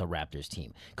Toronto Raptors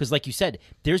team. Because like you said,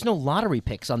 there's no lottery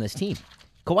picks on this team.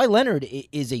 Kawhi Leonard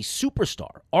is a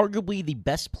superstar, arguably the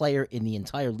best player in the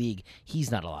entire league.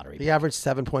 He's not a lottery pick. He averaged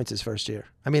 7 points his first year.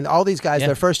 I mean, all these guys,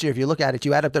 their first year, if you look at it,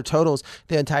 you add up their totals,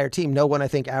 the entire team, no one, I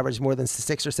think, averaged more than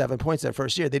 6 or 7 points their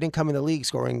first year. They didn't come in the league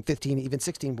scoring 15, even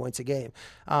 16 points a game.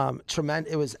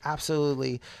 Tremendous. It was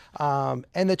absolutely,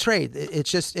 and the trade, it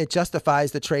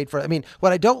justifies the trade for, I mean,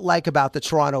 what I don't like about the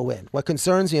Toronto win, what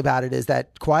concerns me about it is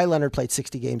that Kawhi Leonard played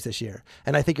 60 games this year.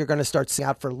 And I think you're going to start seeing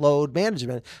out for load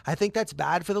management. I think that's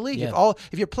bad for the league. Yeah.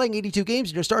 If you're playing 82 games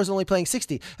and your stars only playing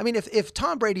 60, I mean, if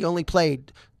Tom Brady only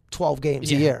played 12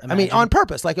 games a year. Imagine. I mean, on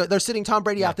purpose. Like they're sitting Tom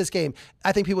Brady out this game.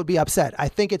 I think people would be upset. I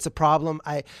think it's a problem.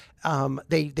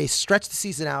 They stretch the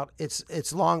season out.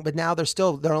 It's long, but now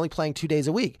they're only playing 2 days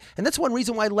a week. And that's one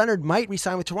reason why Leonard might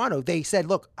resign with Toronto. They said,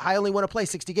 look, I only want to play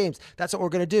 60 games. That's what we're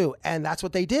going to do. And that's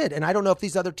what they did. And I don't know if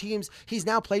these other teams, he's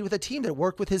now played with a team that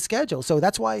worked with his schedule. So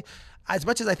that's why, as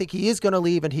much as I think he is going to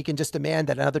leave and he can just demand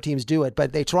that other teams do it,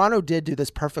 but Toronto did do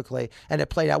this perfectly and it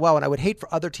played out well. And I would hate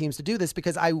for other teams to do this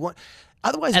because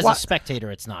otherwise, as a spectator,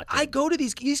 it's not good. I go to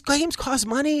these games cost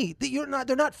money.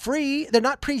 They're not free. They're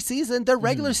not preseason. They're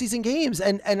regular season games.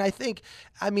 And I think,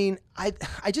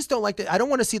 I just don't like that. I don't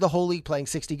want to see the whole league playing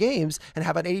 60 games and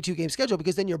have an 82 game schedule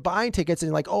because then you're buying tickets and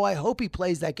you're like, oh, I hope he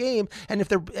plays that game. And if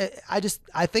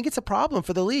I think it's a problem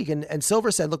for the league. And Silver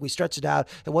said, look, we stretched it out.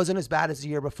 It wasn't as bad as the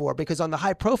year before because on the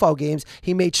high profile games,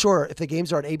 he made sure if the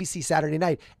games are on ABC Saturday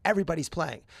night, everybody's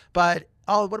playing. But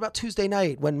what about Tuesday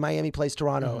night when Miami plays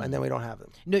Toronto and then we don't have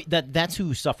them? No, that's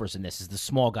who suffers in this is the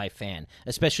small guy fan,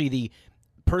 especially the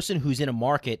person who's in a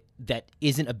market that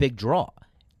isn't a big draw.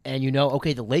 And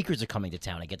okay, the Lakers are coming to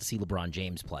town. I get to see LeBron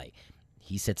James play.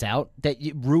 He sits out. That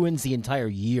ruins the entire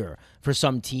year for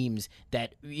some teams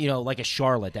that, like a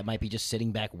Charlotte that might be just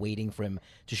sitting back waiting for him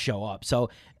to show up. So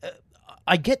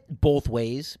I get both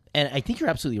ways, and I think you're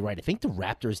absolutely right. I think the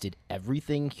Raptors did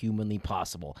everything humanly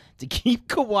possible to keep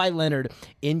Kawhi Leonard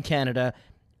in Canada.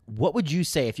 What would you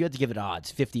say if you had to give it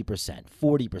odds, 50%,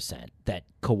 40%, that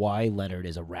Kawhi Leonard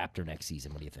is a Raptor next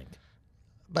season? What do you think?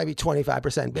 Maybe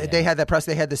 25%. Yeah. They had that press.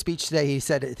 They had the speech today. He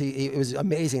said it was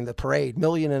amazing. The parade, 1.5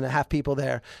 million people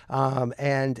there,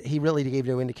 and he really gave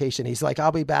no indication. He's like,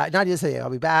 "I'll be back." Not just say I'll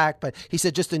be back, but he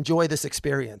said, "Just enjoy this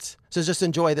experience." So just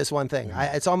enjoy this one thing.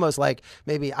 It's almost like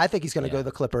maybe I think he's going to go to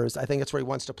the Clippers. I think that's where he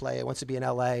wants to play. He wants to be in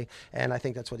LA, and I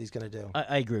think that's what he's going to do.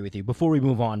 I agree with you. Before we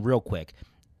move on, real quick,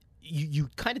 you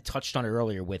kind of touched on it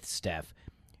earlier with Steph.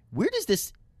 Where does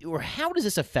this, or how does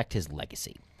this affect his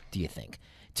legacy, do you think?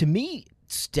 To me,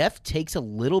 Steph takes a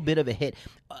little bit of a hit.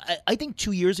 I think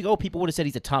 2 years ago, people would have said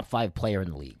he's a top 5 player in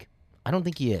the league. I don't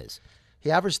think he is. He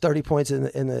averaged 30 points in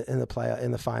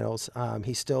the finals.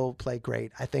 He still played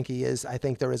great. I think he is. I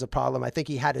think there is a problem. I think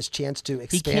he had his chance to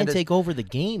expand. He can't take over the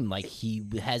game like he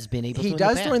has been able to. He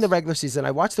does during the regular season.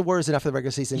 I watched the Warriors enough of the regular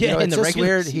season. Yeah, it's just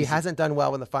weird. Season. He hasn't done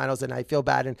well in the finals, and I feel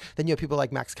bad. And then you have people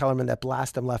like Max Kellerman that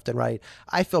blast him left and right.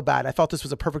 I feel bad. I felt this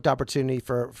was a perfect opportunity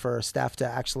for Steph to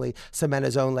actually cement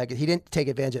his own legacy. He didn't take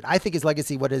advantage of it. I think his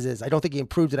legacy, what it is. I don't think he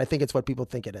improved it. I think it's what people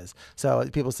think it is. So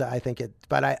people say, I think it.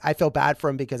 But I feel bad for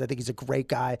him because I think he's a great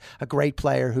guy, a great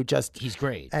player who just he's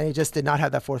great, and he just did not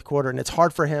have that fourth quarter, and it's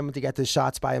hard for him to get the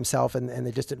shots by himself, and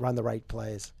they just didn't run the right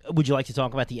plays. Would you like to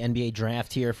talk about the NBA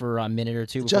draft here for a minute or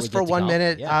two? Just for 1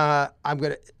 minute, yeah. I'm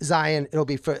gonna Zion. It'll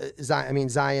be for Zion. I mean,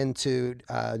 Zion to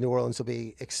New Orleans will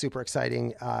be super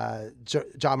exciting.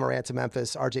 John Morant to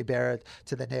Memphis, RJ Barrett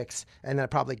to the Knicks, and then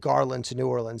probably Garland to New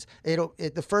Orleans.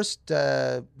 The first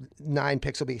 9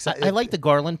 picks will be exciting. I like the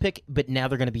Garland pick, but now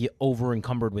they're going to be over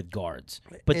encumbered with guards.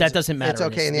 But that doesn't matter. It's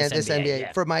okay in this NBA.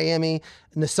 Yeah. For Miami,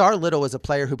 Nassar Little was a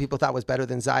player who people thought was better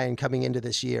than Zion coming into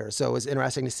this year. So it was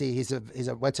interesting to see. He's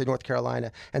went to North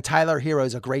Carolina, and Tyler Hero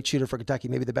is a great shooter for Kentucky,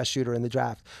 maybe the best shooter in the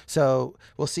draft. So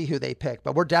we'll see who they pick.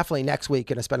 But we're definitely next week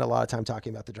going to spend a lot of time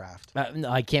talking about the draft.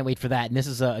 I can't wait for that. And this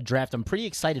is a draft I'm pretty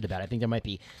excited about. I think there might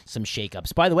be some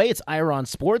shakeups. By the way, it's Iron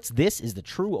Sports. This is the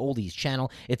True Oldies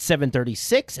channel. It's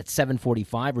 7:36. At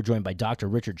 7:45, we're joined by Dr.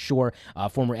 Richard Shore,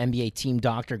 former NBA team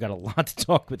doctor. Got a lot to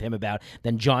talk with him about.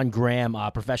 Then John Graham,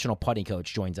 professional putting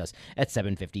coach, joins us at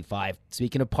 7:55.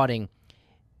 Speaking of putting,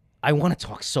 I want to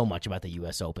talk so much about the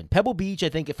U.S. Open. Pebble Beach, I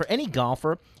think, for any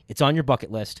golfer, it's on your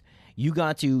bucket list. You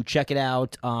got to check it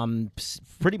out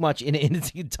pretty much in its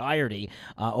entirety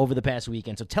over the past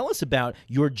weekend. So tell us about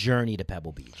your journey to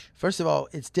Pebble Beach. First of all,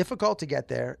 it's difficult to get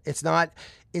there. It's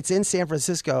in San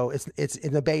Francisco. It's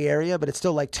in the Bay Area, but it's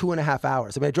still like 2.5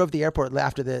 hours. I mean, I drove to the airport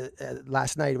after the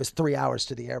last night. It was 3 hours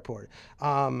to the airport.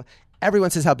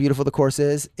 Everyone says how beautiful the course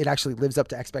is. It actually lives up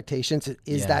to expectations. It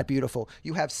is that beautiful.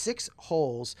 You have 7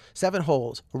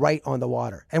 holes right on the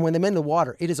water. And when I'm in the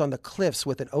water, it is on the cliffs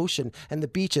with an ocean and the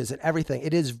beaches and everything.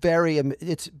 It is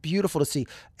it's beautiful to see.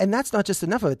 And that's not just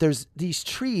enough of it. There's these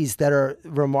trees that are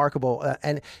remarkable.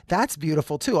 And that's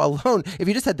beautiful too. Alone, if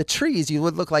you just had the trees, you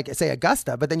would look like, say,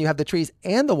 Augusta. But then you have the trees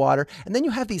and the water. And then you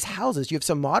have these houses. You have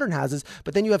some modern houses,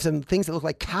 but then you have some things that look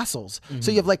like castles. Mm-hmm. So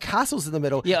you have like castles in the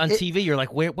middle. Yeah, on TV, you're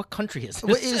like, what country is this?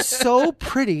 It is so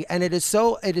pretty, and it is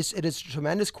a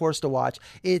tremendous course to watch.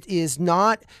 It is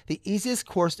not the easiest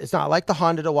course. It's not like the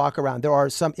Honda to walk around.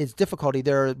 It's difficulty.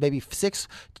 There are maybe 6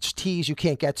 tees you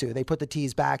can't get to. They put the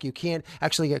tees back. You can't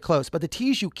actually get close. But the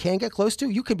tees you can get close to,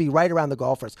 you can be right around the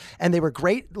golfers. And they were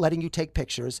great letting you take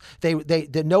pictures.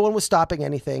 No one was stopping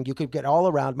anything. You could get all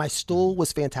around. My stool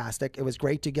was fantastic. It was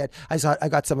great to get. I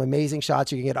got some amazing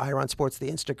shots. You can get Iron Sports,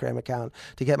 the Instagram account,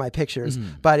 to get my pictures.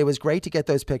 But it was great to get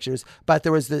those pictures. But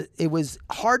it was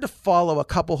hard to follow a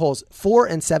couple holes. 4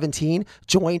 and 17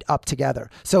 joined up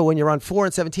together. So when you're on 4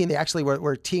 and 17, they actually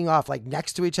were teeing off like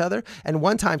next to each other. And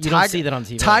one time, you don't see that on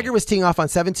TV. Tiger was teeing off on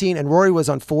 17 and Rory was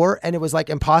on 4, and it was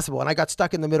like impossible. And I got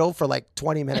stuck in the middle for like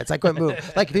 20 minutes. I couldn't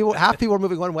move. Like half people were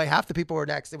moving one way, half the people were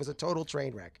next. It was a total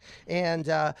train wreck. And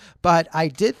but I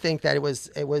did think that it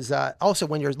was also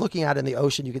when you're looking out in the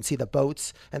ocean, you can see the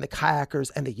boats and the kayakers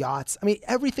and the yachts. I mean,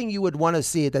 everything you would want to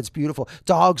see that's beautiful.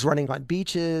 Dogs running on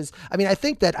beaches. I mean, I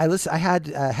think that I had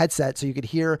a headset so you could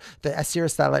hear the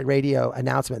Sirius Satellite Radio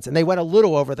announcements, and they went a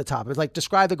little over the top. It was like,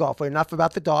 describe the golf. Enough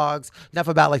about the dogs, enough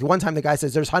about, like, one time the guy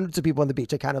says there's hundreds of people on the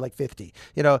beach. I counted like 50,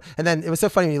 and then it was so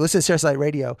funny when you listen to Sirius Satellite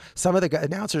Radio, some of the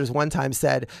announcers one time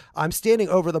said, I'm standing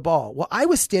over the ball. Well, I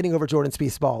was standing over Jordan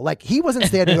Spieth's ball. Like, he wasn't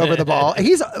standing over the ball.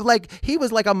 He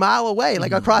was like a mile away,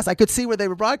 like across. I could see where they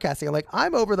were broadcasting. I'm like,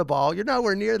 I'm over the ball. You're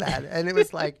nowhere near that. And it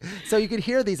was like, so you could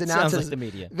hear these announcers. Sounds like the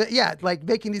media. Yeah, like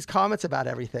making these comments about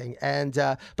everything. And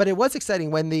but it was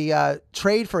exciting when the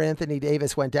trade for Anthony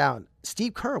Davis went down.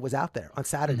 Steve Kerr was out there on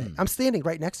Saturday. I'm standing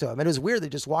right next to him. And it was weird. They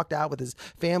just walked out with his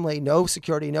family, no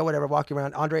security, no whatever, walking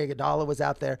around. Andre Iguodala was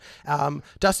out there.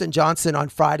 Dustin Johnson on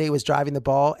Friday was driving the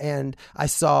ball, and I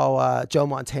saw Joe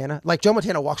Montana. Like, Joe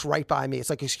Montana walks right by me. It's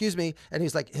like, excuse me. And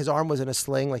he's like, his arm was in a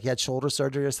sling, like he had shoulder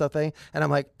surgery or something. And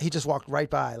I'm like, he just walked right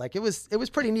by. Like, it was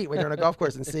pretty neat when you're on a golf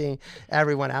course and seeing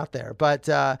everyone out there. But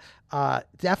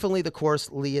definitely the course,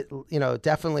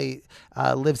 definitely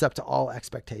lives up to all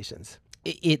expectations.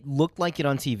 It looked like it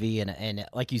on TV, and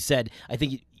like you said, I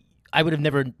think I would have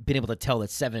never been able to tell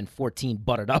that 7 and 14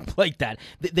 buttered up like that.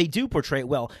 They do portray it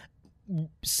well.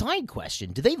 Side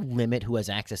question, do they limit who has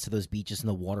access to those beaches in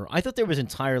the water? I thought there was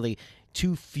entirely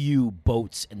too few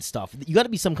boats and stuff. You got to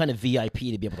be some kind of VIP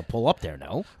to be able to pull up there,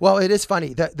 no? Well, it is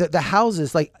funny. The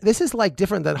houses, like, this is like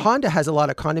different than Honda has a lot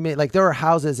of condominium. Like, there are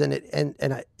houses, and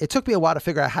it took me a while to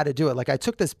figure out how to do it. Like, I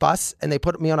took this bus, and they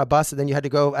put me on a bus, and then you had to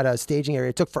go at a staging area.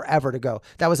 It took forever to go.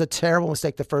 That was a terrible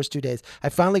mistake the first 2 days. I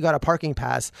finally got a parking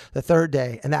pass the third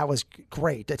day, and that was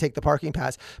great to take the parking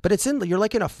pass. But you're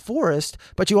like in a forest,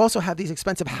 but you also have these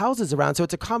expensive houses around, so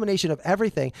it's a combination of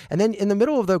everything. And then in the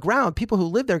middle of the ground, people who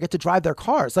live there get to drive their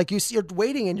cars. Like, you're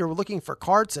waiting and you're looking for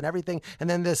carts and everything, and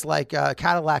then this like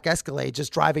Cadillac Escalade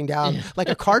just driving down like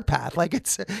a cart path. Like,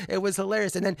 it was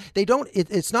hilarious. And then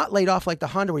it's not laid off like the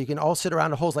Honda where you can all sit around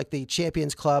the holes like the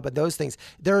Champions Club and those things.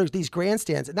 There are these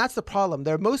grandstands, and that's the problem.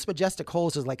 Their most majestic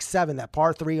holes is like 7, that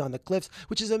par 3 on the cliffs,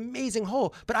 which is an amazing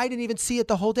hole. But I didn't even see it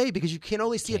the whole day because you can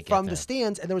only see it from the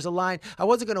stands, and there was a line. I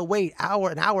wasn't going to wait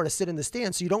an hour to sit in the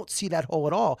stands, so you don't see that hole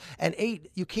at all. And 8,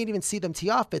 you can't even see them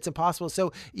tee off. It's impossible.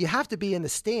 So you have to be in the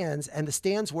stands, and the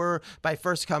stands were by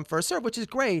first come, first serve, which is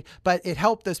great, but it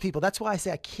helped those people. That's why I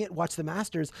say I can't watch the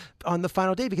Masters on the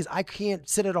final day, because I can't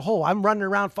sit at a hole. I'm running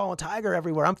around following Tiger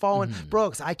everywhere. I'm following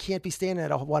Brooks. I can't be standing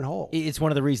at one hole. It's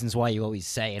one of the reasons why you always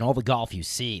say in all the golf you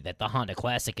see that the Honda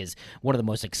Classic is one of the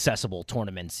most accessible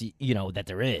tournaments, that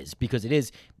there is, because it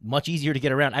is much easier to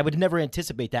get around. I would never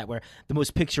anticipate that, where the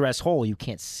most picturesque hole you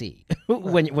can't see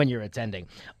when you're attending.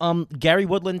 Gary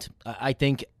Woodland, I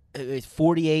think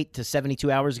 48 to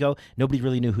 72 hours ago, nobody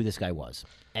really knew who this guy was,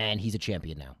 and he's a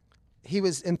champion now. He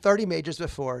was in 30 majors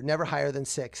before, never higher than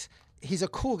 6. He's a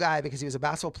cool guy because he was a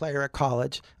basketball player at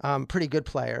college, pretty good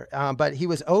player. But he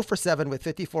was 0 for 7 with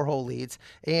 54-hole leads.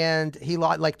 And he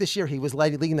like this year, he was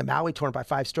leading the Maui tournament by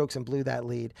 5 strokes and blew that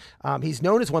lead. He's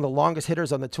known as one of the longest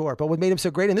hitters on the tour. But what made him so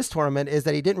great in this tournament is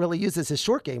that he didn't really use this. His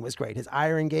short game was great. His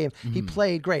iron game, he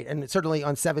played great. And certainly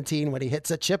on 17, when he hits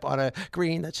a chip on a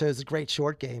green, that shows a great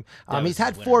short game. He's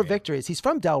had 4 victories. He's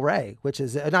from Delray, which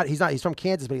is he's from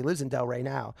Kansas, but he lives in Delray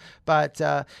now. But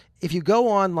if you go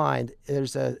online,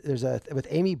 there's a with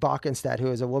Amy Bockenstadt,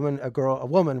 who is a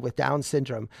woman with Down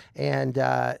syndrome, and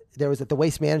there was at the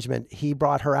Waste Management. He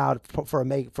brought her out for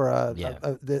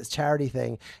this charity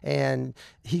thing, and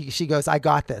she goes, "I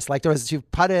got this." Like, she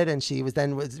putted, and she was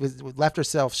left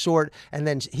herself short, and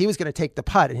then he was going to take the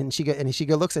putt, and she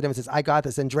looks at him and says, "I got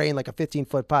this," and drained like a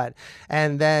 15-foot putt,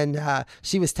 and then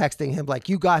she was texting him like,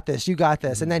 "You got this, you got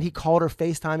this," and then he called her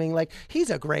FaceTiming. Like,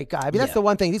 he's a great guy. I mean, that's the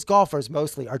one thing. These golfers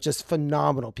mostly are just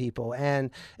phenomenal people,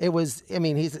 and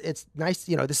it's nice.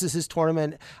 This is his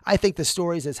tournament. I think the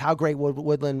stories is how great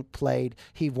Woodland played.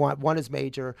 He won his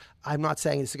major. I'm not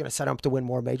saying this is going to set him up to win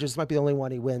more majors. This might be the only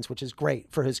one he wins, which is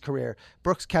great for his career.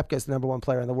 Brooks Koepka is the number 1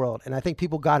 player in the world, and I think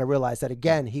people got to realize that,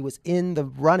 again, he was in the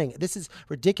running. This is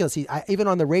ridiculous. Even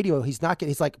on the radio, he's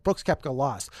like, Brooks Koepka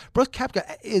lost. Brooks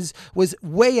Koepka was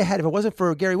way ahead. If it wasn't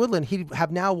for Gary Woodland, he'd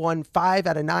have now won 5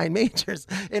 out of 9 majors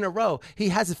in a row. He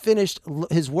has finished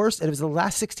his worst, and it was the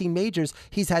last 16 majors.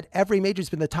 He's had every major has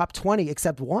been the top 20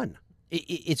 except 1.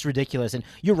 It's ridiculous. And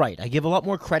you're right. I give a lot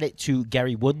more credit to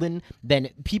Gary Woodland than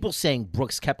people saying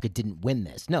Brooks Koepka didn't win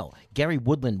this. No, Gary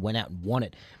Woodland went out and won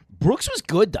it. Brooks was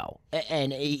good, though.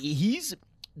 And he's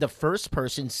the first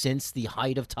person since the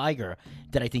height of Tiger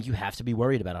that I think you have to be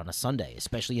worried about on a Sunday,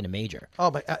 especially in a major. Oh,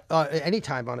 but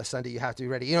anytime on a Sunday, you have to be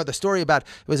ready. The story about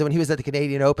was when he was at the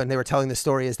Canadian Open, they were telling the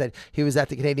story is that he was at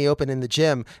the Canadian Open in the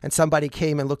gym, and somebody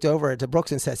came and looked over to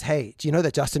Brooks and says, "Hey, do you know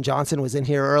that Justin Johnson was in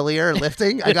here earlier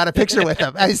lifting? I got a picture with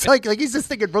him." And he's like he's just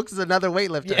thinking Brooks is another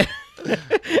weightlifter. Yeah.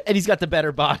 And he's got the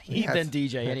better body than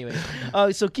DJ anyway.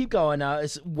 So keep going.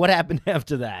 What happened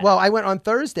after that? Well, I went on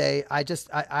Thursday.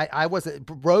 I wasn't.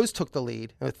 Rose took the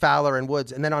lead with Fowler and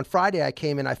Woods, and then on Friday I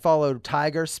came in. I followed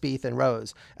Tiger, Spieth, and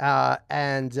Rose,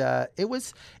 and that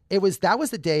was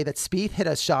the day that Spieth hit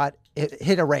a shot,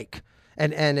 hit a rake.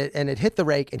 and it hit the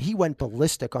rake, and he went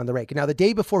ballistic on the rake. Now, the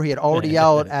day before, he had already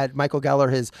yelled at Michael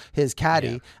Geller, his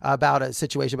caddy, about a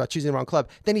situation about choosing the wrong club.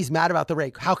 Then he's mad about the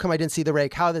rake. How come I didn't see the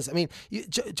rake? How this? I mean,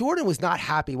 Jordan was not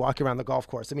happy walking around the golf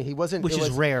course. I mean, he wasn't, which is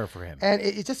rare for him, and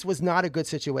it just was not a good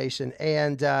situation.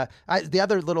 And the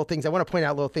other little things I want to point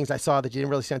out, little things I saw that you didn't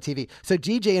really see on TV. So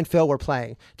DJ and Phil were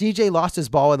playing. DJ lost his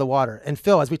ball in the water, and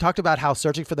Phil, as we talked about how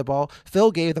searching for the ball,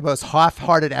 Phil gave the most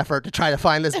half-hearted effort to try to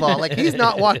find this ball. Like, he's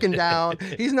not walking down,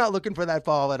 he's not looking for that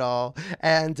ball at all.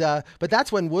 And but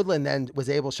that's when Woodland then was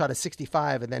able to shot a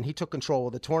 65, and then he took control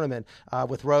of the tournament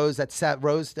with Rose. Then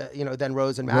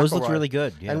Rose and McIlroy. Rose looked really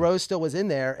good, and Rose still was in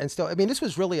there, and still. I mean, this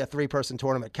was really a 3-person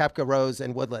tournament: Koepka, Rose,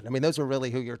 and Woodland. I mean, those were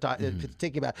really who you're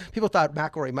thinking about. People thought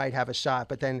McIlroy might have a shot,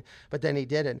 but then he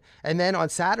didn't. And then on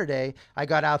Saturday, I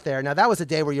got out there. Now that was a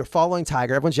day where you're following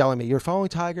Tiger. Everyone's yelling at me, "You're following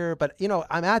Tiger," but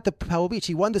I'm at the Pebble Beach.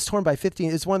 He won this tournament by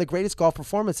 15. It's one of the greatest golf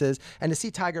performances, and to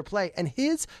see Tiger play, and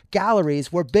his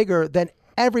galleries were bigger than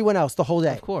everyone else the whole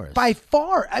day. Of course. By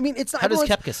far. I mean, it's not. How does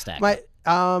Koepka stack?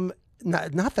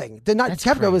 Nothing.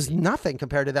 Koepka was nothing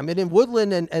compared to them. And in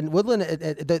Woodland and Woodland,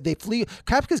 they flew.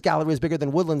 Koepka's gallery was bigger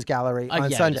than Woodland's gallery on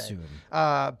Sunday.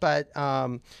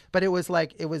 But it was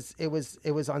like it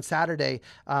was on Saturday.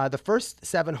 The first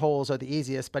 7 holes are the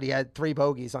easiest, but he had 3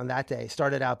 bogeys on that day.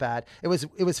 Started out bad. It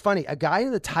was funny. A guy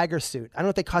in the Tiger suit. I don't know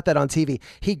if they caught that on TV.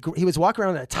 He was walking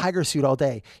around in a Tiger suit all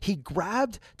day. He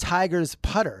grabbed Tiger's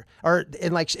putter,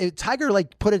 Tiger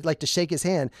put it to shake his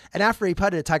hand. And after he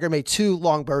putted it, Tiger made 2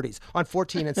 long birdies on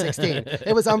 14 and 16.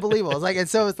 It was unbelievable. It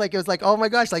was like, oh my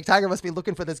gosh, like Tiger must be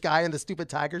looking for this guy in the stupid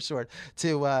Tiger short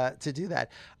to do that.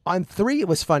 On 3, it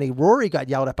was funny. Rory got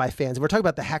yelled at by fans. We're talking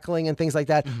about the heckling and things like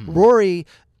that. Mm-hmm. Rory,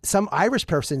 some Irish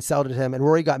person yelled at him, and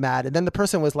Rory got mad. And then the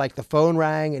person was like, the phone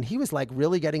rang, and he was like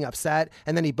really getting upset.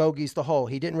 And then he bogeys the hole.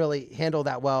 He didn't really handle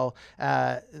that well.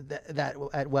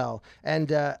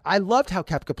 And I loved how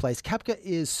Koepka plays. Koepka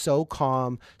is so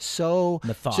calm, so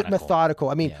methodical.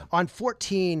 I mean, on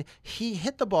 14, he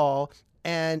hit the ball,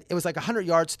 and it was like 100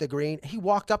 yards to the green. He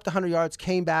walked up the 100 yards,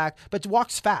 came back, but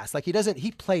walks fast. Like,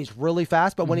 he plays really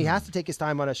fast, but when he has to take his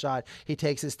time on a shot, he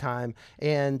takes his time,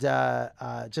 and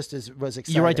just as was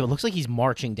exciting. You're right, though. It looks like he's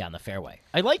marching down the fairway.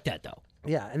 I like that, though.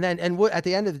 Yeah, and at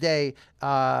the end of the day,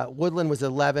 Woodland was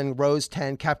 11, Rose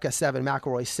 10, Koepka 7,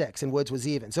 McIlroy 6, and Woods was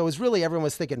even. So it was really, everyone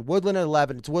was thinking Woodland at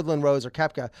 11, it's Woodland, Rose, or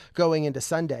Koepka going into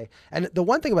Sunday. And the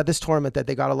one thing about this tournament that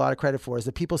they got a lot of credit for is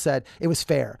that people said it was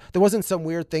fair. There wasn't some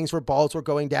weird things where balls were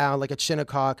going down like at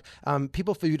Shinnecock.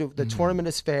 People viewed the tournament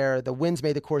as fair. The winds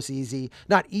made the course easy.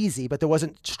 Not easy, but there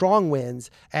wasn't strong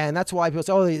winds, and that's why people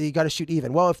say, oh, you got to shoot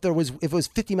even. Well, if it was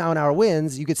 50-mile-an-hour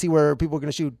winds, you could see where people were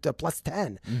going to shoot plus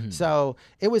 10. Mm-hmm. So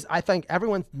it was. I think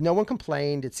no one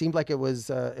complained. It seemed like it was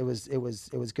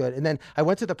good. And then I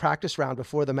went to the practice round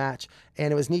before the match,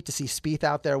 and it was neat to see Spieth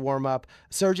out there warm up.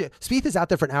 Spieth is out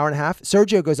there for an hour and a half.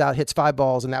 Sergio goes out, hits 5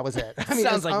 balls, and that was it. I mean, sounds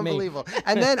it was like unbelievable.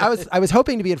 And then I was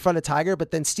hoping to be in front of Tiger,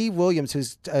 but then Steve Williams,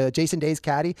 who's Jason Day's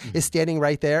caddy, is standing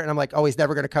right there, and I'm like, oh, he's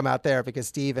never going to come out there because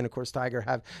Steve and of course Tiger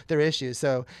have their issues.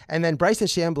 So, and then Bryson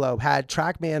Shamblow had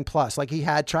TrackMan Plus, like he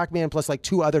had TrackMan Plus like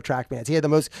 2 other TrackMans. He had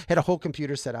a whole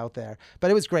computer set out there,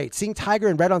 but it was great seeing Tiger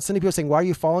in red on Sunday. People saying, why are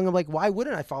you following him? Like, why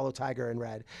wouldn't I follow Tiger in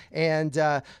red? And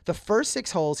the first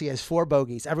 6 holes, he has 4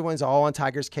 bogeys. Everyone's all on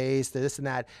Tiger's case, this and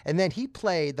that. And then he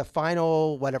played the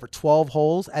final, 12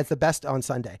 holes as the best on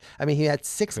Sunday. I mean, he had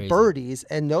 6 birdies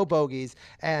and no bogeys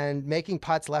and making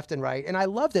putts left and right. And I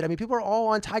loved it. I mean, people are all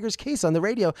on Tiger's case on the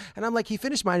radio. And I'm like, he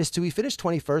finished -2. He finished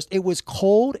 21st. It was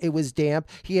cold. It was damp.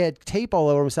 He had tape all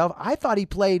over himself. I thought he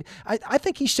played. I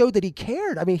think he showed that he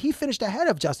cared. I mean, he finished ahead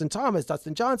of Justin Thomas,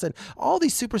 Dustin Johnson, all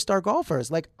these superstar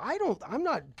golfers. Like, I'm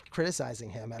not criticizing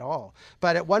him at all.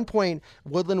 But at one point,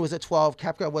 Woodland was at 12,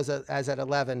 Koepka was at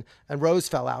 11, and Rose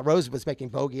fell out. Rose was making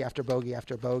bogey after bogey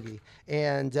after bogey.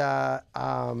 And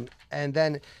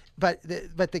then But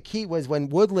the key was when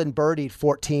Woodland birdied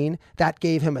 14, that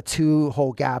gave him a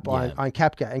 2-hole gap on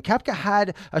Koepka. And Koepka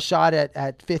had a shot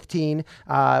at 15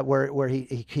 where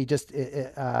he just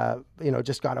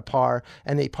just got a par,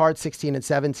 and they parred 16 and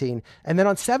 17. And then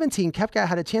on 17, Koepka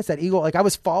had a chance, that eagle. Like, I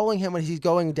was following him when he's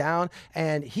going down,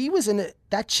 and he was in it.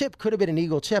 That chip could have been an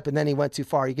eagle chip, and then he went too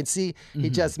far. You can see he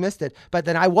just missed it. But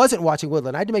then I wasn't watching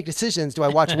Woodland. I had to make decisions. Do I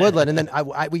watch Woodland? And then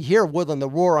we hear Woodland, the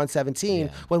roar on 17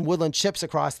 when Woodland chips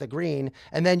across the green.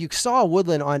 And then you saw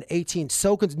Woodland on 18.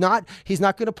 He's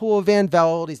not going to pull a Van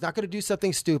Velde. He's not going to do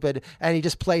something stupid. And he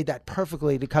just played that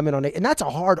perfectly to come in on 8. And that's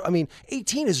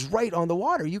 18 is right on the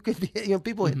water. You could,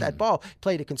 people hit that ball,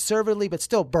 played it conservatively, but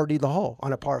still birdied the hole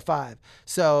on a par 5.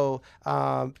 So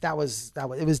it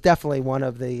was definitely one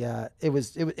of the, it was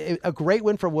a great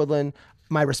win for Woodland.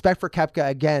 my respect for Koepka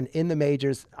again in the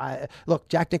majors. Look,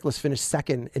 Jack Nicklaus finished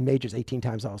second in majors 18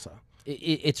 times also.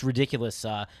 It's ridiculous,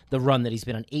 the run that he's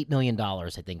been on. $8 million, I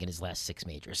think, in his last 6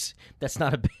 majors. That's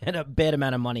not a bad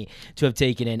amount of money to have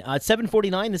taken in. At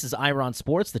 7:49, this is Iron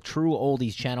Sports, the true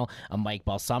oldies channel. I'm Mike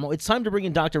Balsamo. It's time to bring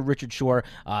in Dr. Richard Shore,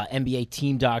 NBA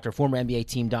team doctor, former NBA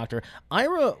team doctor.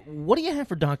 Ira, what do you have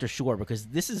for Dr. Shore? Because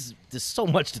there's so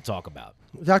much to talk about.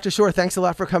 Dr. Shore, thanks a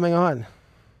lot for coming on.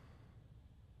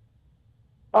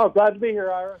 Oh, glad to be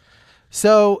here, Ira.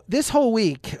 So this whole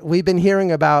week, we've been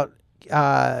hearing about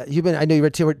I know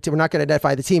we're not going to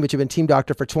identify the team, but you've been team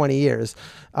doctor for 20 years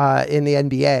in the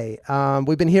NBA.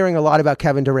 We've been hearing a lot about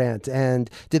Kevin Durant, and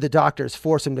did the doctors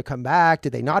force him to come back?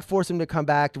 Did they not force him to come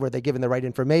back? Were they given the right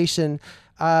information?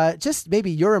 Just maybe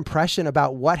your impression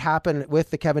about what happened with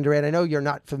the Kevin Durant. I know you're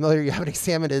not familiar. You haven't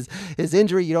examined his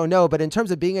injury. You don't know. But in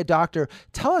terms of being a doctor,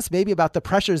 tell us maybe about the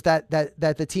pressures that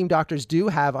the team doctors do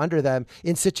have under them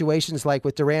in situations like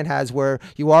what Durant has, where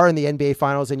you are in the NBA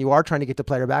Finals and you are trying to get the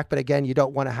player back. But again, you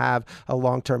don't want to have a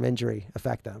long-term injury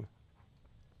affect them.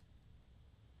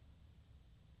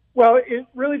 Well, it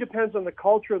really depends on the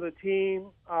culture of the team,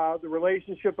 the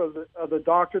relationship of the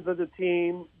doctors of the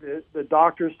team, the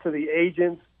doctors to the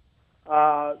agents,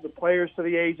 the players to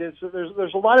the agents. So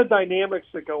there's a lot of dynamics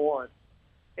that go on.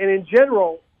 And in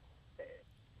general,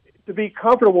 to be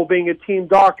comfortable being a team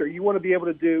doctor, you want to be able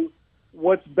to do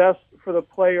what's best for the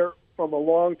player from a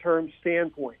long-term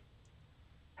standpoint.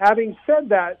 Having said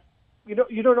that, you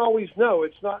don't always know.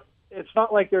 It's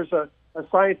not like there's a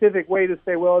scientific way to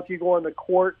say, well, if you go on the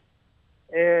court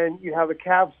and you have a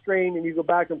calf strain and you go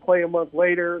back and play a month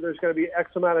later, there's going to be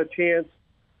X amount of chance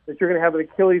that you're going to have an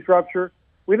Achilles rupture.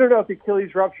 We don't know if the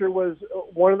Achilles rupture was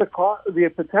one of the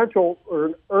potential, or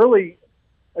an early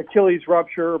Achilles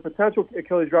rupture or potential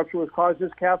Achilles rupture was causing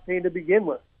his calf pain to begin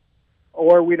with.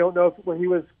 Or we don't know if when he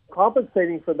was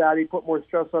compensating for that, he put more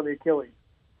stress on the Achilles.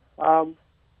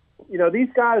 These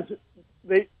guys,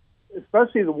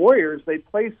 especially the Warriors, they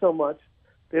play so much,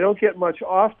 they don't get much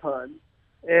off time,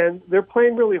 and they're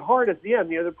playing really hard at the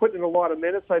end. They're putting in a lot of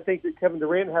minutes. I think that Kevin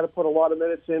Durant had to put a lot of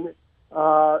minutes in,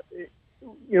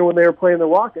 when they were playing the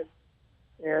Rockets.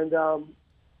 And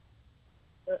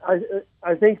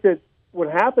I think that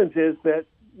what happens is that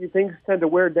things tend to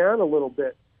wear down a little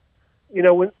bit.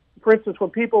 For instance,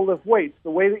 when people lift weights,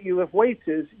 the way that you lift weights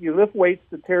is you lift weights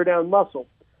to tear down muscle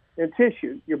and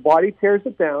tissue. Your body tears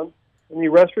it down, and you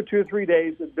rest for 2 or 3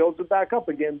 days. It builds it back up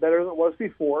again, better than it was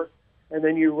before. And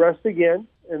then you rest again,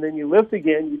 and then you lift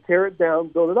again. You tear it down,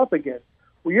 build it up again.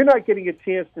 Well, you're not getting a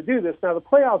chance to do this. Now, the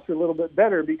playoffs are a little bit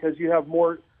better because you have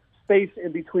more space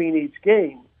in between each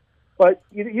game. But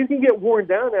you can get worn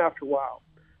down after a while.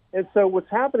 And so what's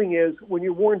happening is when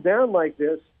you're worn down like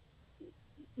this,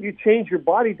 you change your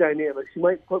body dynamics. You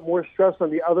might put more stress on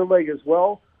the other leg as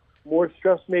well, more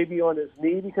stress maybe on his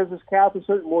knee because his calf is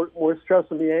hurt, more stress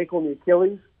on the ankle and the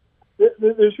Achilles.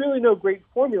 There's really no great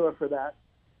formula for that.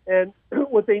 And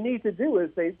what they need to do is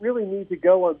they really need to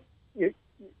go on,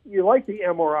 you like the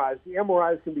MRIs. The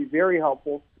MRIs can be very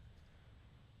helpful.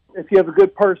 If you have a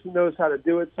good person who knows how to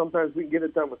do it, sometimes we can get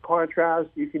it done with contrast.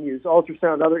 You can use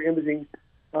ultrasound, other imaging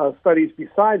studies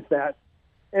besides that.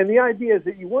 And the idea is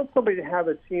that you want somebody to have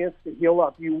a chance to heal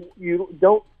up.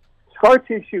 Scar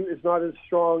tissue is not as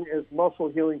strong as muscle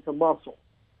healing to muscle.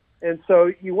 And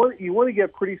so you want to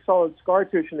get pretty solid scar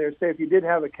tissue there, say if you did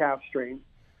have a calf strain.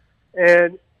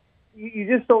 And you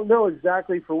just don't know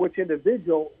exactly for which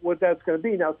individual what that's going to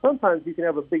be. Now, sometimes you can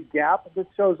have a big gap that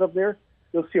shows up there.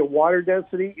 You'll see a water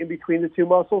density in between the two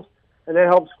muscles, and that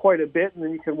helps quite a bit, and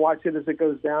then you can watch it as it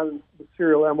goes down in the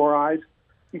serial MRIs.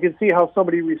 You can see how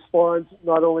somebody responds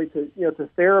not only to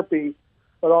therapy,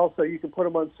 but also you can put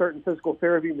them on certain physical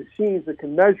therapy machines that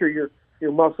can measure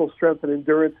your muscle strength and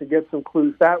endurance and get some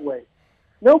clues that way.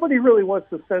 Nobody really wants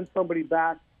to send somebody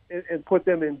back and put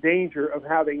them in danger of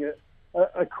having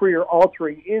a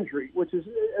career-altering injury, which is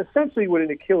essentially what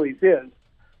an Achilles is.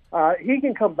 He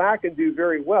can come back and do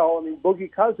very well. I mean,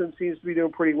 Boogie Cousins seems to be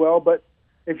doing pretty well, but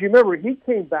if you remember, he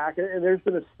came back, and there's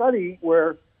been a study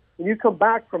where when you come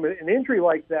back from an injury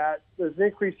like that, there's an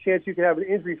increased chance you can have an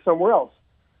injury somewhere else.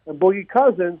 And Boogie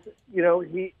Cousins,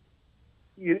 he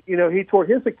tore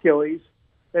his Achilles,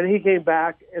 then he came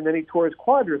back, and then he tore his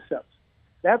quadriceps.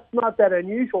 That's not that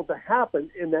unusual to happen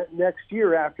in that next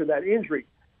year after that injury.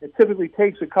 It typically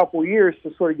takes a couple years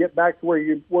to sort of get back to where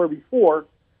you were before.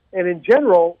 And in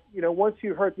general, once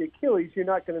you hurt the Achilles, you're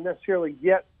not going to necessarily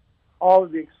get all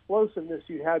of the explosiveness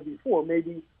you had before.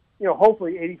 Maybe,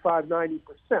 hopefully 85, 90%.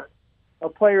 A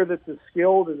player that's as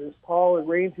skilled and as tall and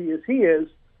rangy as he is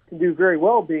can do very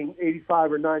well being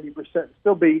 85 or 90%.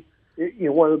 Still be,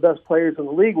 one of the best players in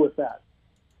the league with that.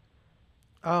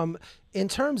 In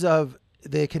terms of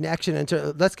the connection,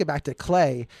 let's get back to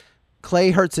Clay.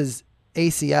 Clay hurts his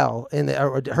ACL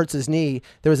or hurts his knee.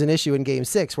 There was an issue in Game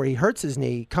 6 where he hurts his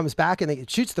knee, comes back and he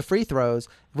shoots the free throws,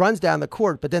 runs down the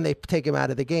court, but then they take him out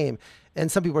of the game.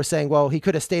 And some people are saying, well, he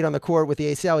could have stayed on the court with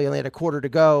the ACL. He only had a quarter to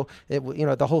go.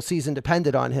 The whole season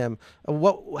depended on him.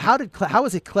 How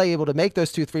was Clay able to make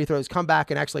those 2 free throws, come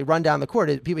back and actually run down the court?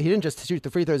 He didn't just shoot the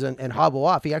free throws and hobble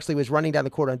off. He actually was running down the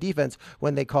court on defense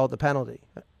when they called the penalty.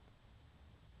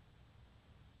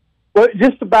 Well,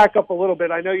 just to back up a little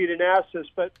bit, I know you didn't ask this,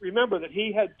 but remember that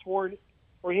he had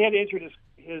injured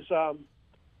his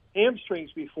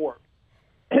hamstrings before.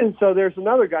 And so there's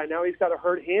another guy. Now he's got to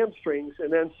hurt hamstrings,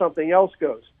 and then something else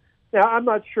goes. Now, I'm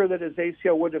not sure that his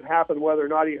ACL would have happened whether or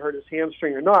not he hurt his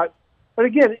hamstring or not. But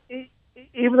again,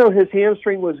 even though his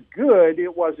hamstring was good,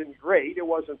 it wasn't great. It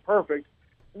wasn't perfect.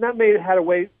 And that had a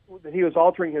way that he was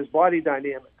altering his body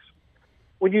dynamics.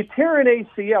 When you tear an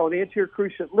ACL, an anterior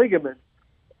cruciate ligament,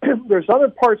 there's other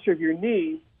parts of your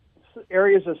knee,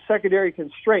 areas of secondary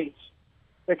constraints,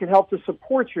 that can help to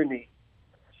support your knee.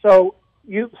 So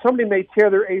somebody may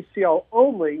tear their ACL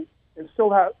only and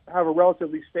still have a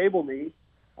relatively stable knee.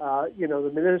 The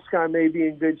menisci may be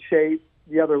in good shape.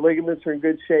 The other ligaments are in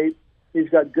good shape. He's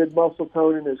got good muscle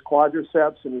tone in his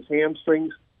quadriceps and his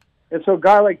hamstrings. And so a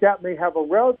guy like that may have a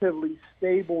relatively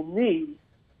stable knee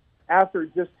after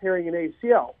just tearing an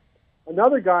ACL.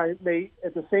 Another guy may,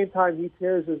 at the same time he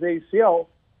tears his ACL,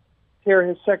 tear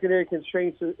his secondary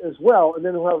constraints as well, and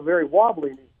then he'll have a very wobbly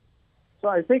knee. So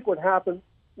I think what happened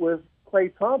with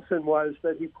Klay Thompson was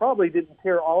that he probably didn't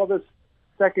tear all of his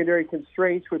secondary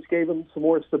constraints, which gave him some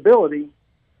more stability.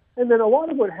 And then a lot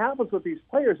of what happens with these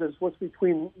players is what's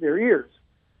between their ears.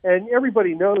 And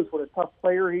everybody knows what a tough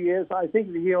player he is. I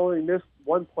think that he only missed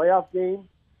one playoff game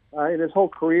in his whole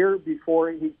career before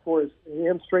he tore his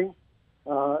hamstring.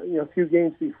 A few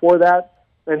games before that.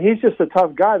 And he's just a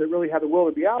tough guy that really had the will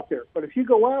to be out there. But if you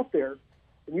go out there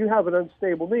and you have an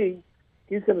unstable knee,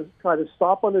 he's going to try to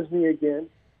stop on his knee again.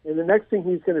 And the next thing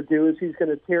he's going to do is he's going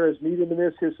to tear his medial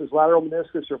meniscus, his lateral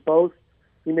meniscus, or both.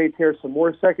 He may tear some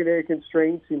more secondary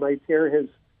constraints. He might tear his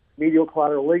medial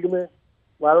collateral ligament,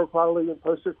 lateral collateral ligament,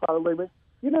 posterior collateral ligament.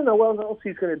 You don't know what else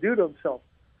he's going to do to himself.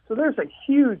 So there's a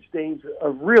huge danger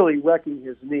of really wrecking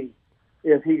his knee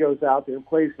if he goes out there and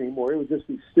plays anymore. It would just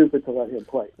be stupid to let him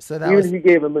play. So even if you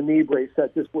gave him a knee brace,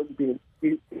 that just wouldn't be.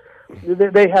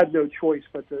 They had no choice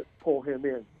but to pull him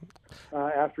in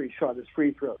after he shot his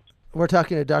free throws. We're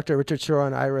talking to Dr. Richard Shore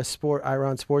on Iron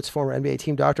Sports, former NBA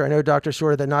team doctor. I know, Dr.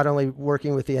 Shore, that not only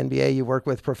working with the NBA, you work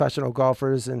with professional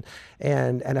golfers and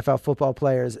NFL football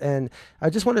players. And I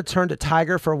just want to turn to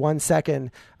Tiger for 1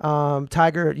 second.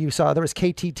 Tiger, you saw there was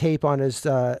KT tape on his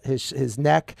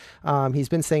neck. He's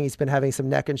been saying he's been having some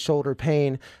neck and shoulder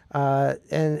pain. But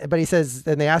he says,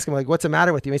 and they ask him, like, what's the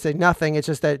matter with you? He said, nothing. It's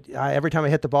just that every time I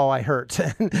hit the ball, I hurt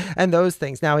and those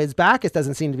things. Now his back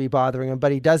doesn't seem to be bothering him,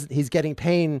 but he's getting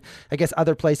pain, I guess,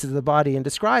 other places of the body. And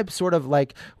describe sort of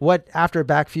like what after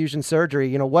back fusion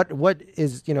surgery, what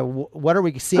are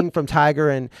we seeing from Tiger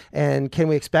and can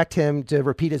we expect him to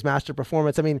repeat his master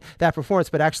performance? I mean, that performance,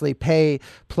 but actually play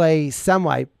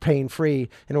semi pain free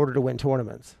in order to win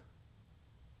tournaments.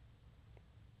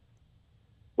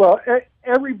 Well,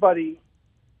 everybody,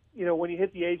 when you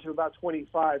hit the age of about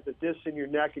 25, the discs in your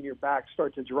neck and your back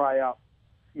start to dry up.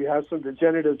 You have some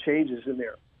degenerative changes in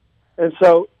there. And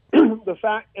so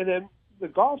and then the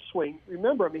golf swing,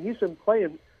 remember, he's been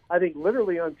playing, I think,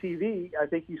 literally on TV. I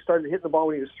think he started hitting the ball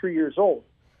when he was 3 years old.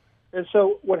 And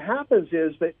so what happens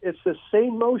is that it's the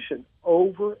same motion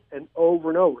over and over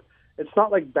and over. It's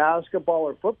not like basketball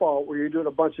or football where you're doing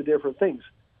a bunch of different things.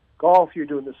 Golf, you're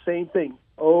doing the same thing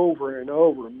over and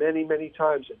over, many, many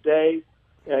times a day.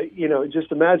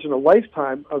 Just imagine a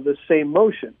lifetime of the same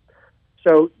motion.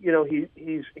 So,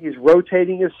 he's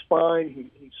rotating his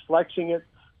spine, he's flexing it,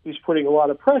 he's putting a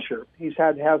lot of pressure. He's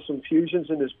had to have some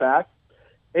fusions in his back.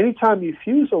 Anytime you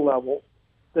fuse a level,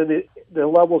 then the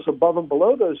levels above and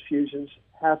below those fusions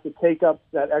have to take up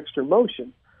that extra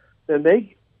motion. And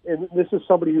this is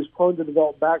somebody who's prone to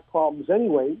develop back problems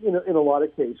anyway, in a lot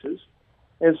of cases.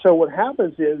 And so what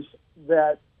happens is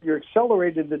that you're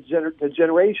accelerating the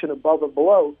degeneration above and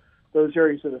below those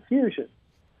areas of the fusion.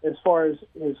 As far as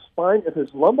his spine, if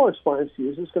his lumbar spine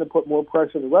fuses, it's going to put more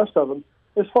pressure on the rest of them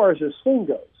as far as his swing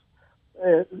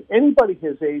goes. Anybody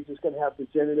his age is going to have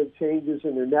degenerative changes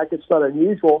in their neck. It's not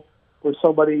unusual for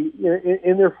somebody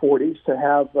in their 40s to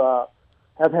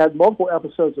have had multiple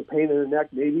episodes of pain in their neck,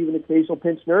 maybe even occasional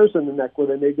pinched nerves in the neck where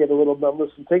they may get a little numbness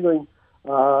and tingling,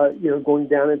 going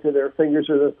down into their fingers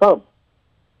or their thumb.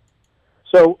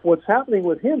 So what's happening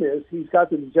with him is he's got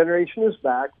the degeneration in his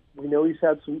back. We know he's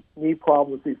had some knee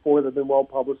problems before that have been well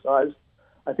publicized.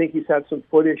 I think he's had some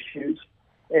foot issues,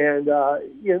 and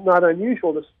not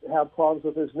unusual to have problems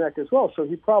with his neck as well. So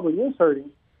he probably is hurting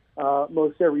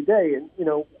most every day.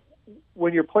 And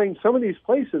when you're playing some of these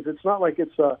places, it's not like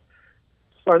it's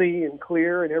sunny and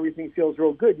clear and everything feels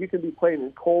real good. You can be playing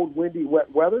in cold, windy,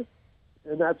 wet weather,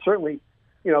 and that certainly,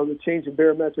 the change in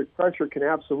barometric pressure can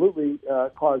absolutely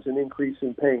cause an increase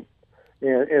in pain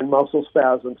and muscle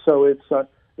spasms. So it's,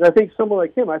 and I think someone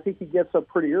like him, I think he gets up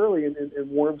pretty early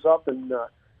and warms up and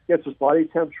gets his body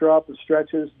temperature up, and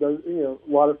stretches, does a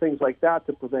lot of things like that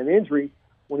to prevent injury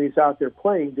when he's out there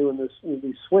playing, doing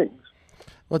these swings.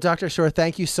 Well, Dr. Shore,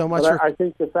 thank you so much. I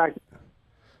think the fact.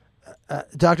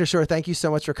 Dr. Shore, thank you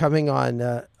so much for coming on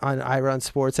Ira on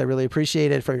Sports. I really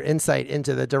appreciate it, for your insight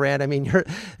into the Durant. I mean,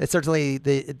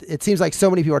 it seems like so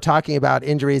many people are talking about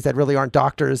injuries that really aren't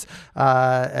doctors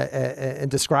and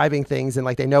describing things and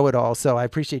like they know it all. So I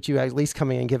appreciate you at least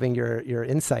coming and giving your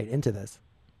insight into this.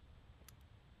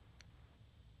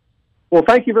 Well,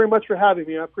 thank you very much for having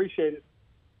me. I appreciate it.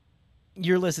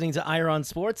 You're listening to Ira on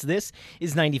Sports. This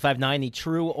is 95.9, the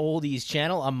True Oldies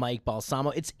channel. I'm Mike Balsamo.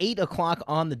 It's 8 o'clock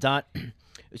on the dot. We're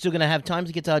still going to have time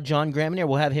to get to John Graham in here.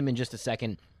 We'll have him in just a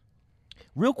second.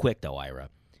 Real quick, though, Ira,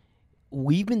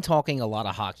 we've been talking a lot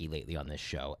of hockey lately on this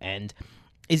show, and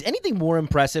is anything more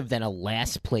impressive than a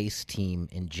last-place team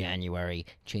in January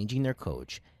changing their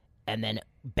coach and then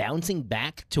bouncing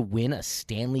back to win a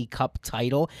Stanley Cup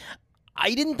title?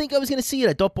 I didn't think I was going to see it.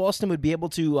 I thought Boston would be able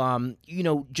to,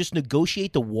 just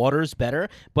negotiate the waters better.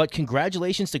 But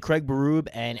congratulations to Craig Berube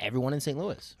and everyone in St.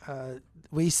 Louis.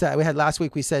 We had last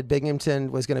week. We said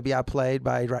Binghamton was going to be outplayed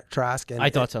by Trask, and I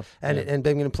thought so. And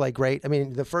Binghamton played great. I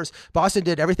mean, Boston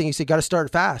did everything. You said got to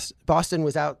start fast. Boston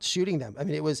was out shooting them. I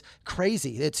mean, it was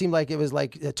crazy. It seemed like it was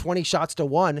like 20 shots to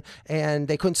 1, and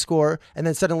they couldn't score. And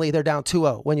then suddenly they're down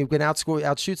 2-0. When you can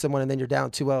outshoot someone, and then you're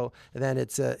down 2-0, and then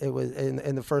it was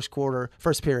in the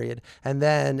first period, and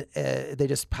then they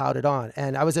just pouted on.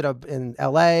 And I was in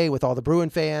L.A. with all the Bruin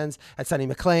fans at Sonny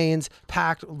McLean's,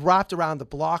 packed, wrapped around the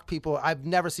block. People, I've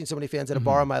never seen so many fans at a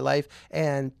bar in my life,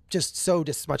 and just so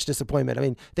much disappointment. I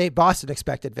mean, Boston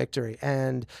expected victory,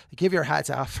 and give your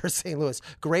hats out for St. Louis.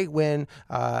 Great win,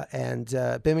 and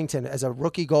Binghamton as a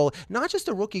rookie goalie, not just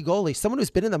a rookie goalie, someone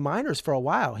who's been in the minors for a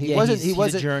while. He wasn't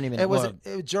a journeyman. It was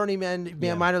a journeyman,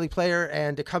 being a minor league player,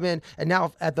 and to come in, and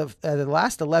now at the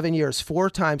last 11 years,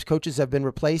 4 times coaches have been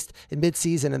replaced in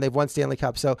midseason, and they've won Stanley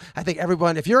Cup. So I think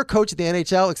everyone, if you're a coach at the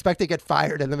NHL, expect to get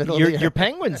fired in the middle of the year. Your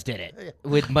Penguins did it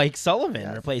with Mike Sullivan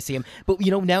replacing him. But,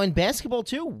 now in basketball,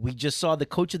 too, we just saw the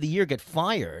coach of the year get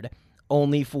fired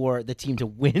only for the team to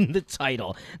win the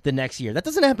title the next year. That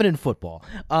doesn't happen in football.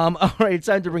 All right, it's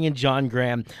time to bring in John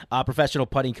Graham, professional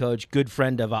putting coach, good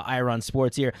friend of Ira on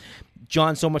Sports here.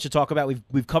 John, so much to talk about.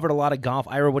 We've covered a lot of golf.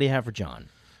 Ira, what do you have for John?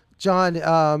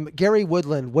 John, Gary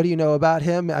Woodland, what do you know about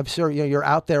him? I'm sure you're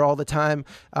out there all the time,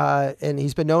 and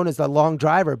he's been known as the long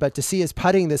driver. But to see his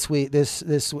putting this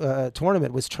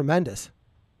tournament was tremendous.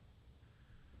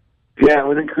 Yeah, it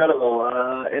was incredible.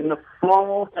 In the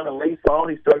fall, kind of late fall,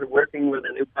 he started working with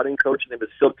a new putting coach named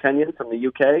Phil Kenyon from the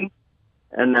UK.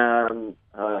 And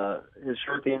his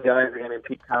short game guy is a guy named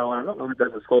Pete Cowan. I don't know who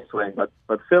does his full swing, but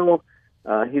Phil,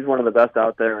 he's one of the best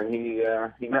out there, and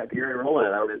he met Gary rolling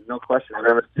it out. There's no question. I've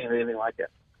never seen anything like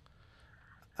it.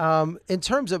 In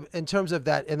terms of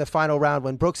that, in the final round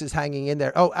when Brooks is hanging in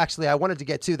there. Oh, actually, I wanted to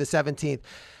get to the 17th.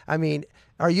 I mean,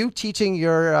 are you teaching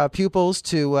your pupils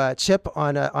to chip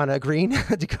on a green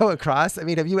to go across? I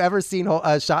mean, have you ever seen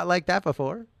a shot like that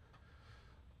before?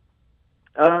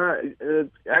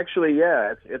 Actually,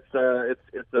 yeah. It's a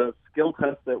skill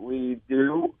test that we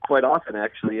do quite often.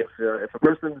 Actually, if a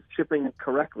person's chipping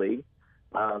correctly,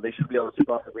 they should be able to chip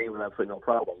off the green with absolutely no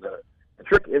problem. The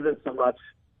trick isn't so much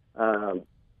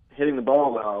hitting the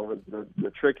ball well. The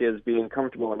trick is being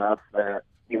comfortable enough that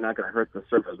you're not going to hurt the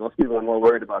surface. Most people are more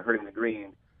worried about hurting the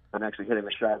green than actually hitting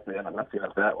the shot, so they end up messing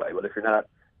up that way. But if you're not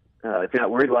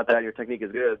worried about that, your technique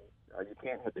is good. You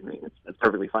can't hit the green. It's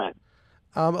perfectly fine.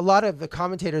 A lot of the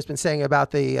commentators been saying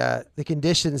about the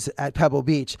conditions at Pebble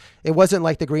Beach. It wasn't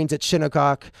like the greens at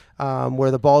Shinnecock, where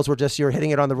the balls were just, you're hitting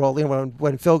it on the roll.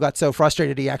 When Phil got so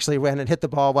frustrated, he actually ran and hit the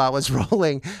ball while it was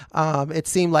rolling. It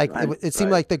seemed like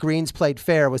like the greens played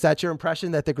fair. Was that your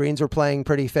impression, that the greens were playing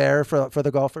pretty fair for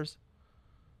the golfers?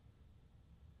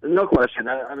 No question.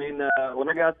 I mean, when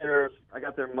I got there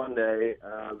Monday.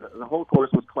 The whole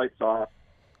course was quite soft,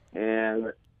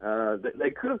 and they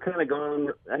could have kind of gone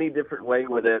any different way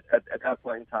with it at that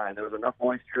point in time. There was enough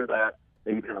moisture that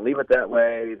they could kind of leave it that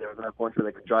way. There was enough moisture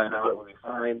they could dry it out. It would be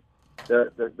fine.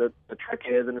 The trick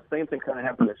is, and the same thing kind of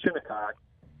happened at Shinnecock,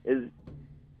 is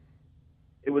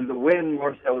it was the wind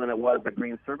more so than it was the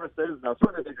green surfaces. Now,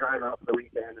 certainly they drive out for the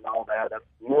weekend and all that. That's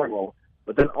normal.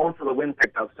 But then also the wind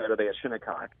picked up Saturday at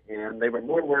Shinnecock, and they were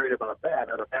more worried about that.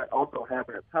 And if that also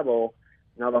happened at Pebble,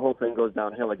 now the whole thing goes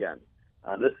downhill again.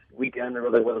 This weekend, there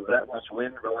really wasn't that much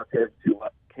wind relative to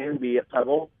what can be at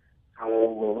Pebble. So a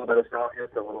little bit of softness,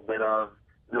 a little bit of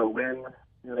no wind.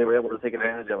 They were able to take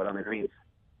advantage of it on the greens.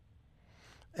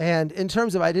 And in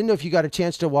terms of, I didn't know if you got a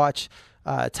chance to watch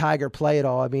Tiger play at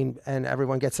all. I mean, and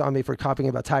everyone gets on me for copying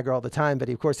about Tiger all the time, but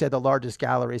he, of course, he had the largest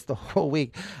galleries the whole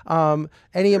week.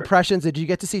 Any impressions? Did you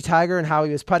get to see Tiger and how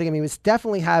he was putting? I mean, he was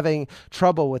definitely having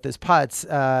trouble with his putts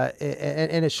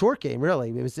in a short game, really.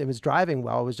 It was driving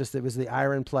well. It was the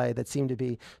iron play that seemed to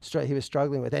be he was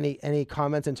struggling with. Any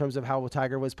comments in terms of how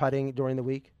Tiger was putting during the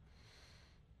week?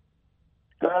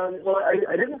 Well,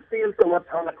 I didn't see him so much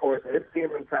on the course. I did see him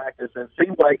in practice, and it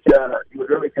seemed like he was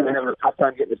really kind of having a tough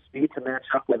time getting his speed to match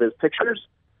up with his pictures.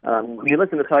 When you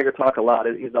listen to Tiger talk a lot,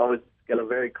 he's always got a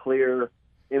very clear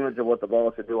image of what the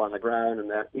ball should do on the ground,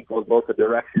 and that equals both the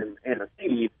direction and the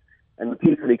speed. And the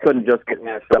piece that he couldn't just get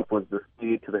matched up was the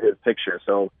speed to his picture.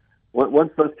 So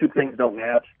once those two things don't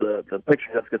match, the picture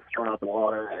just gets thrown out the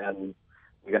water, and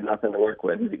you got nothing to work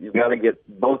with. You've got to get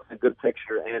both a good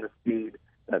picture and a speed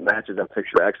that matches that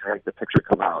picture to actually make the picture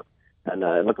come out. And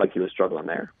it looked like he was struggling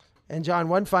there. And John,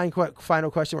 one final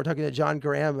question. We're talking to John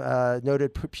Graham,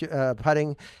 noted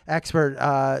putting expert.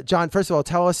 John, first of all,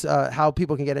 tell us how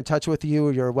people can get in touch with you,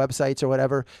 or your websites or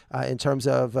whatever, in terms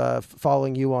of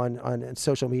following you on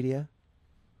social media.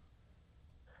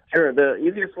 Sure. The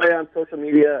easiest way on social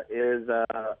media is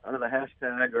under the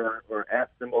hashtag or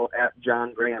 @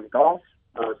 John Graham Golf.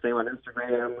 Same on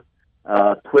Instagram.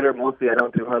 Twitter, mostly. I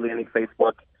don't do hardly any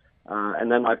Facebook.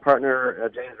 And then my partner,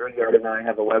 James Ringard, and I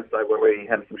have a website where we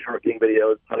have some short game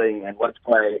videos, putting and let's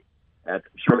play at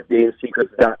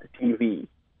shortgamesecrets.tv.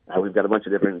 We've got a bunch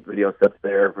of different video sets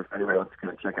there for anybody else to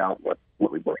kind of check out what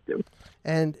we both do.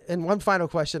 And one final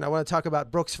question. I want to talk about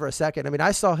Brooks for a second. I mean,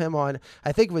 I saw him on,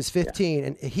 I think it was 15,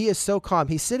 and he is so calm.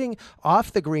 He's sitting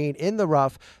off the green in the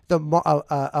rough.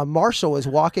 A marshal is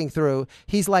walking through.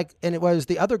 He's like, and it was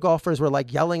the other golfers were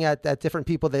like yelling at different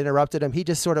people that interrupted him. He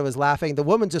just sort of was laughing. The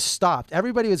woman just stopped.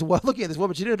 Everybody was looking at this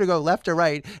woman. She didn't have to go left or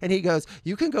right. And he goes,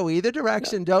 "You can go either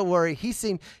direction. Don't worry." He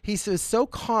was so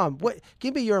calm.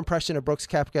 Give me your impression of Brooks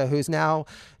Koepka, who's now,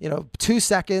 2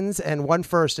 seconds and 1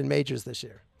 first in majors this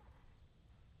year.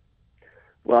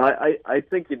 Well, I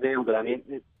think you nailed it. I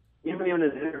mean, even in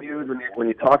his interviews, when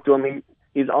you talk to him,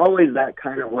 he's always that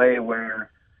kind of way where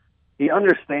he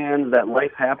understands that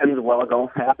life happens while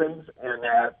golf happens, and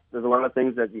that there's a lot of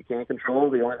things that you can't control.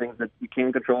 The only things that you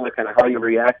can control are kind of how you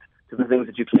react to the things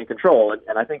that you can't control.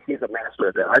 And I think he's a master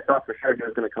at that. I thought for sure he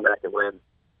was going to come back and win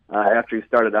after he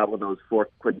started out with those 4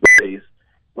 quick birdies.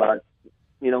 But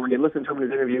when you listen to him in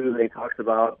his interviews, he talks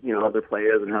about, other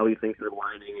players and how he thinks they're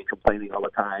whining and complaining all the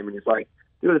time. And he's like,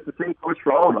 dude, it's the same coach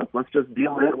for all of us. Let's just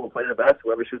deal with it. We'll play the best.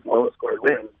 Whoever shoots the lowest score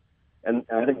wins. And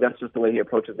I think that's just the way he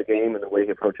approaches the game and the way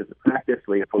he approaches the practice,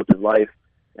 the way he approaches life.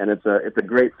 And it's a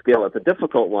great skill. It's a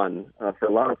difficult one for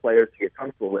a lot of players to get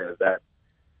comfortable with, that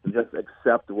to just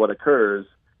accept what occurs.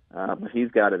 But he's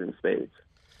got it in spades.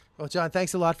 Well, John,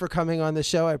 thanks a lot for coming on the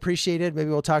show. I appreciate it. Maybe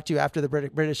we'll talk to you after the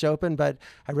British Open, but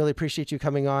I really appreciate you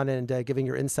coming on and giving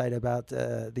your insight about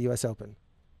the U.S. Open.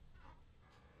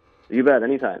 You bet.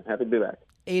 Anytime. Happy to be back.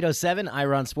 807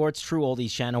 Ira on Sports, True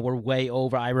Oldies channel. We're way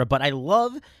over, Ira, but I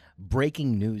love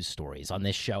breaking news stories on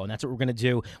this show, and that's what we're going to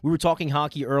do. We were talking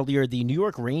hockey earlier. The New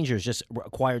York Rangers just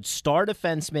acquired star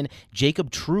defenseman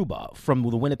Jacob Trouba from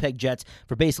the Winnipeg Jets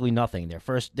for basically nothing.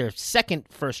 Their second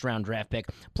first-round draft pick,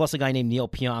 plus a guy named Neil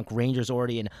Pionk. Rangers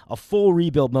already in a full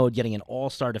rebuild mode, getting an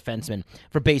all-star defenseman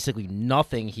for basically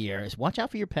nothing here. Watch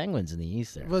out for your Penguins in the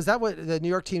East there. Well, is that what the New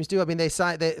York teams do? I mean, they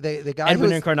signed the guy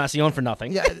Edwin Encarnacion for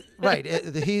nothing. Yeah, right.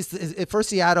 He's for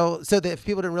Seattle. So if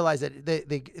people didn't realize that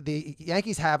the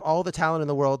Yankees have all the talent in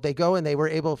the world. They go and they were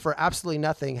able for absolutely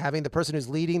nothing, having the person who's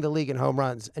leading the league in home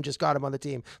runs, and just got him on the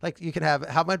team. Like, you can have,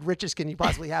 how much riches can you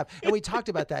possibly have? And we talked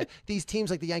about that. These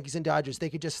teams like the Yankees and Dodgers, they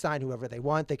could just sign whoever they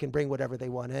want. They can bring whatever they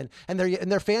want in. And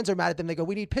their fans are mad at them. They go,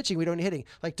 "We need pitching. We don't need hitting."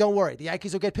 Like, don't worry. The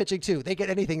Yankees will get pitching too. They get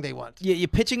anything they want. Yeah, your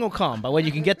pitching will come. But when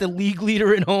you can get the league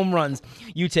leader in home runs,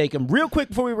 you take him. Real quick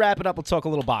before we wrap it up, we'll talk a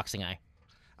little boxing,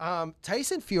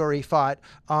 Tyson Fury fought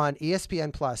on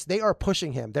ESPN Plus. They are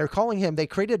pushing him. They're calling him. They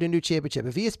created a new championship.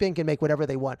 If ESPN can make whatever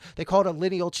they want, they call it a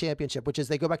lineal championship, which is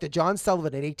they go back to John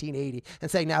Sullivan in 1880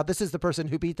 and say, now this is the person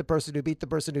who beat the person who beat the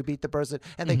person who beat the person,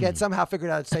 and they get somehow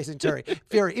figured out it's Tyson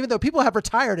Fury. Even though people have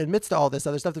retired amidst all this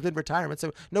other stuff, there's been retirement,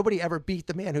 so nobody ever beat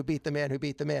the man who beat the man who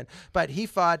beat the man. But he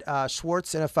fought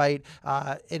Schwartz in a fight,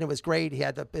 and it was great. He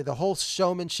had the whole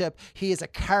showmanship. He is a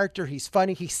character. He's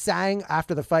funny. He sang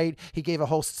after the fight. He gave a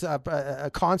whole a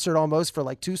concert almost for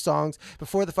like 2 songs.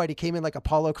 Before the fight, he came in like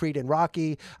Apollo Creed and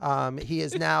Rocky. He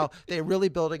is now, they're really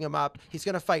building him up. He's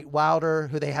going to fight Wilder,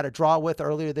 who they had a draw with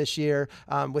earlier this year,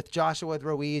 with Joshua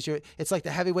Ruiz. It's like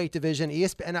the heavyweight division.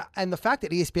 ESPN, and the fact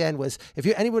that ESPN was, if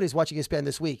anybody's watching ESPN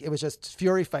this week, it was just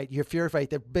Fury fight.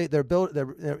 They're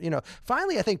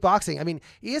finally, I think boxing, I mean,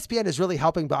 ESPN is really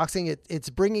helping boxing. It's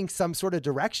bringing some sort of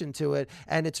direction to it,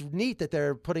 and it's neat that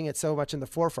they're putting it so much in the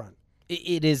forefront.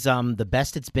 It is the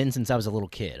best it's been since I was a little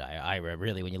kid. Ira,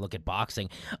 really, when you look at boxing.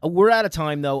 We're out of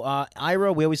time, though.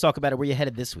 Ira, we always talk about it. Where you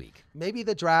headed this week? Maybe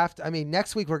the draft. I mean,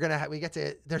 next week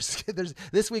there's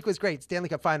this week was great. Stanley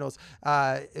Cup Finals,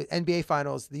 NBA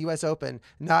Finals, the U.S. Open.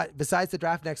 Besides the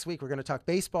draft next week, we're going to talk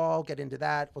baseball, get into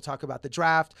that. We'll talk about the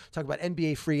draft, talk about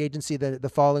NBA free agency the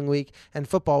following week, and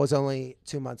football is only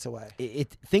 2 months away.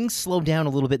 Things slow down a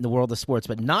little bit in the world of sports,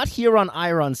 but not here on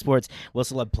Ira on Sports. We'll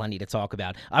still have plenty to talk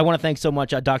about. I want to thank so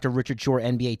much Dr. Richard Shore,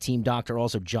 NBA team doctor,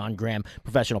 also John Graham,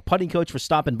 professional putting coach, for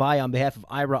stopping by. On behalf of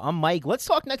Ira, I'm Mike. Let's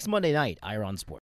talk next Monday night, Ira on Sports.